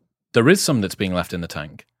 So there is some that's being left in the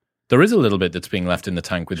tank. There is a little bit that's being left in the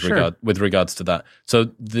tank with regards to that.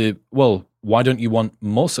 So why don't you want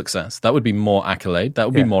more success? That would be more accolade. That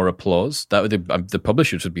would be more applause. That would the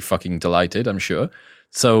publishers would be fucking delighted, I'm sure.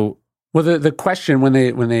 So, well, the question when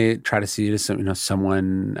they try to see you as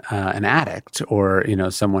someone an addict or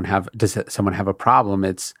does someone have a problem?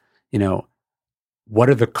 It's what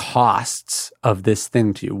are the costs of this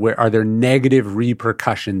thing to you? Where are there negative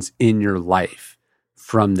repercussions in your life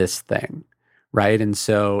from this thing, right? And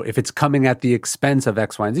so if it's coming at the expense of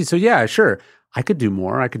X, Y, and Z, so yeah, sure, I could do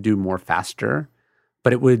more. I could do more faster,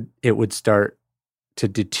 but it would start to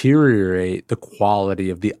deteriorate the quality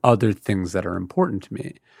of the other things that are important to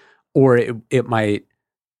me. Or it might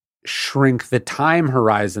shrink the time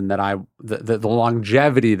horizon that the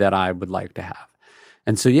longevity that I would like to have.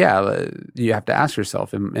 And so, yeah, you have to ask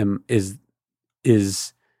yourself, is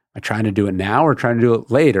I trying to do it now or trying to do it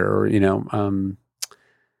later? Or,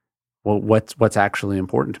 what's actually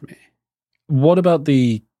important to me? What about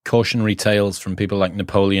the cautionary tales from people like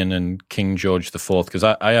Napoleon and King George IV? Because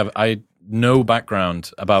I have no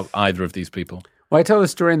background about either of these people. Well, I tell the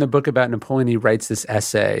story in the book about Napoleon. He writes this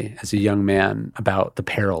essay as a young man about the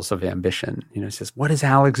perils of ambition. He says, what is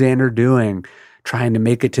Alexander doing? Trying to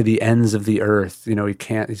make it to the ends of the earth.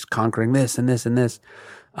 He's conquering this and this and this.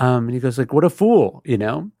 And he goes like, what a fool,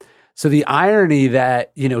 So the irony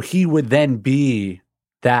that, he would then be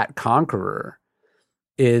that conqueror,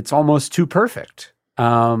 it's almost too perfect.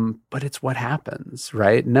 But it's what happens,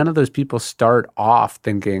 right? None of those people start off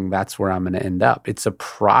thinking that's where I'm going to end up. It's a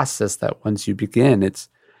process that once you begin, it's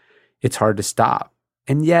hard to stop.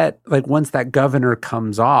 And yet, like once that governor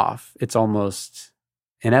comes off, it's almost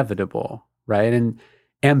inevitable, right? And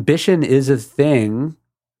ambition is a thing.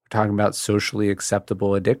 We're talking about socially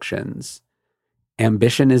acceptable addictions.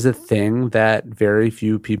 Ambition is a thing that very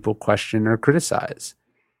few people question or criticize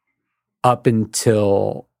up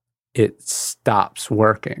until it stops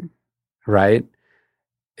working, right?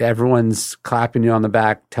 Everyone's clapping you on the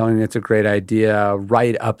back, telling you it's a great idea,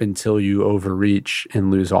 right up until you overreach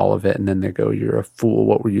and lose all of it. And then they go, you're a fool.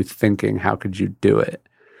 What were you thinking? How could you do it?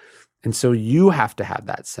 And so you have to have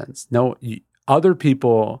that sense. Other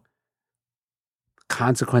people,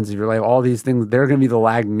 consequences of your life, all these things, they're going to be the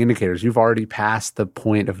lagging indicators. You've already passed the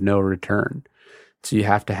point of no return. So you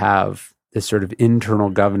have to have this sort of internal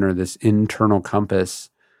governor, this internal compass,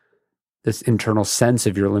 this internal sense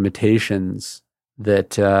of your limitations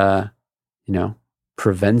that,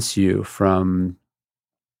 prevents you from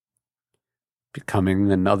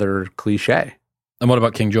becoming another cliche. And what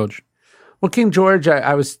about King George? Well, King George,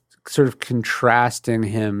 I was sort of contrasting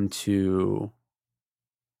him to,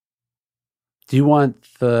 do you want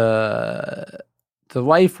the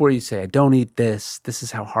life where you say, I don't eat this, this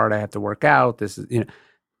is how hard I have to work out, this is,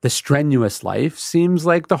 the strenuous life seems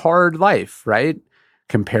like the hard life, right?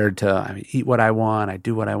 Compared to, I eat what I want, I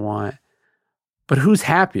do what I want. But who's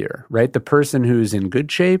happier, right? The person who's in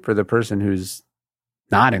good shape or the person who's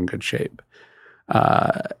not in good shape?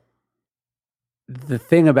 The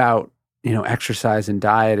thing about, exercise and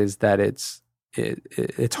diet is that it's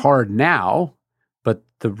hard now, but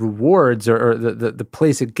the rewards or the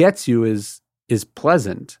place it gets you is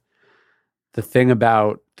pleasant. The thing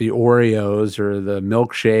about the Oreos or the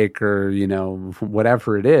milkshake or,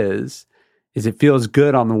 whatever it is it feels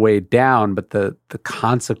good on the way down, but the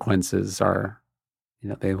consequences are,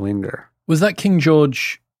 they linger. Was that King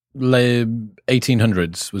George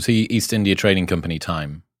 1800s? Was he East India Trading Company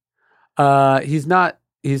time? He's not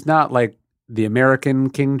like the American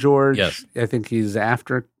King George. Yes. I think he's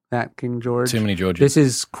after that King George. Too many Georges. This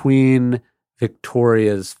is Queen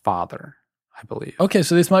Victoria's father, I believe. Okay,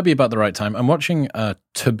 so this might be about the right time. I'm watching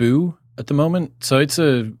Taboo at the moment. So it's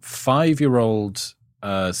a 5-year-old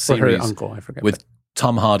series her uncle, I forget. With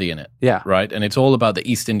Tom Hardy in it. Yeah. Right? And it's all about the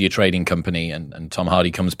East India Trading Company, and Tom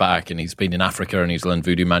Hardy comes back and he's been in Africa and he's learned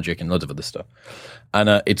voodoo magic and loads of other stuff.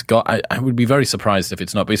 And it's got, I would be very surprised if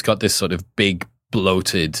it's not, but it's got this sort of big,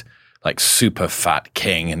 bloated, like super fat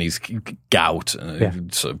king, and he's gout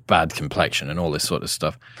and sort of bad complexion and all this sort of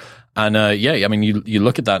stuff. And you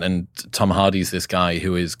look at that, and Tom Hardy's this guy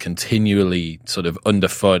who is continually sort of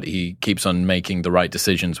underfoot. He keeps on making the right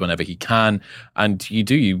decisions whenever he can, and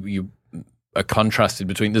you are contrasted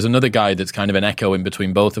between. There's another guy that's kind of an echo in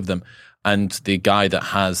between both of them, and the guy that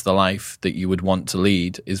has the life that you would want to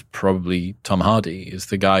lead is probably Tom Hardy. Is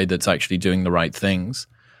the guy that's actually doing the right things.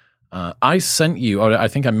 I sent you, or I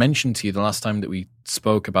think I mentioned to you the last time that we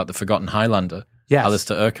spoke about The Forgotten Highlander. Yes.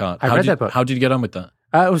 Alistair Urquhart. I read that book. How did you get on with that?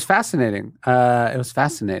 It was fascinating. When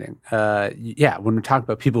we talk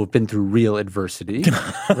about people who've been through real adversity,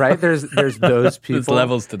 right? There's those people. There's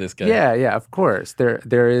levels to this guy. Yeah, of course.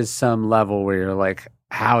 There is some level where you're like,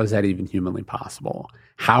 how is that even humanly possible?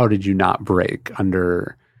 How did you not break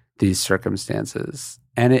under these circumstances?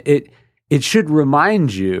 And it should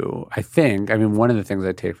remind you, I think, one of the things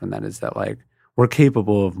I take from that is that, like, we're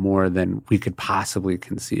capable of more than we could possibly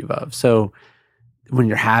conceive of. So when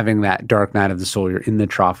you're having that dark night of the soul, you're in the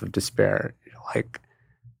trough of despair, you're like,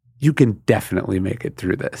 you can definitely make it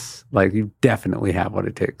through this. Like, you definitely have what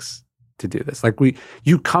it takes to do this. Like,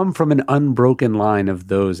 you come from an unbroken line of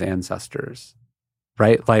those ancestors,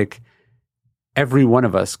 right? Like, every one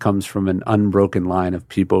of us comes from an unbroken line of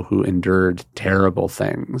people who endured terrible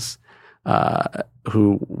things,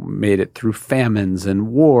 who made it through famines and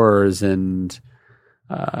wars and,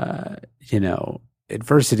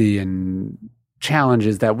 adversity and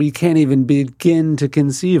challenges that we can't even begin to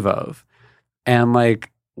conceive of. And, like,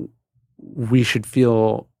 we should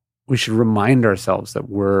remind ourselves that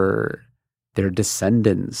we're their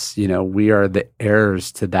descendants. We are the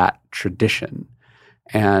heirs to that tradition.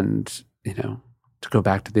 And, to go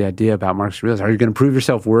back to the idea about Marcus Aurelius, are you going to prove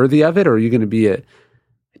yourself worthy of it, or are you going to be a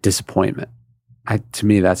disappointment? To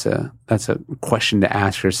me, that's a question to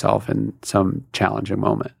ask yourself in some challenging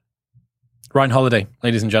moment. Ryan Holiday,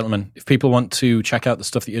 ladies and gentlemen, if people want to check out the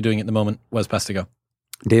stuff that you're doing at the moment, where's best to go?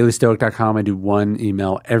 DailyStoic.com. I do one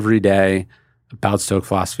email every day about Stoic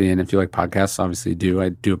philosophy. And if you like podcasts, obviously I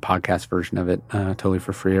do a podcast version of it totally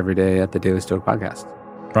for free every day at the Daily Stoic Podcast.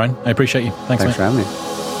 Ryan, I appreciate you. Thanks for having me.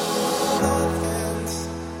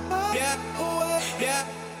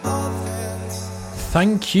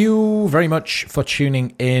 Thank you very much for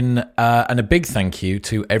tuning in, and a big thank you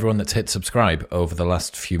to everyone that's hit subscribe over the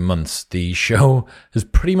last few months. The show has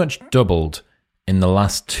pretty much doubled in the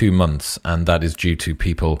last 2 months, and that is due to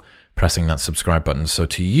people pressing that subscribe button. So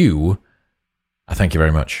to you, I thank you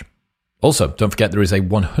very much. Also, don't forget there is a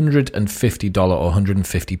 $150 or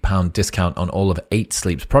 £150 discount on all of 8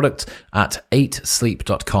 Sleep's products at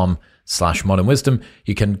 8sleep.com/modern wisdom.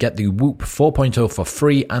 You can get the Whoop 4.0 for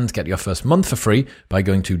free and get your first month for free by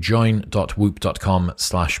going to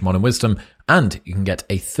join.whoop.com/modern wisdom. And you can get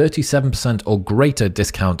a 37% or greater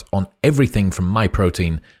discount on everything from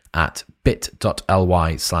MyProtein at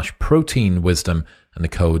bit.ly/protein wisdom and the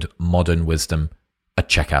code modern wisdom at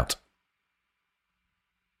checkout.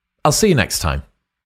 I'll see you next time.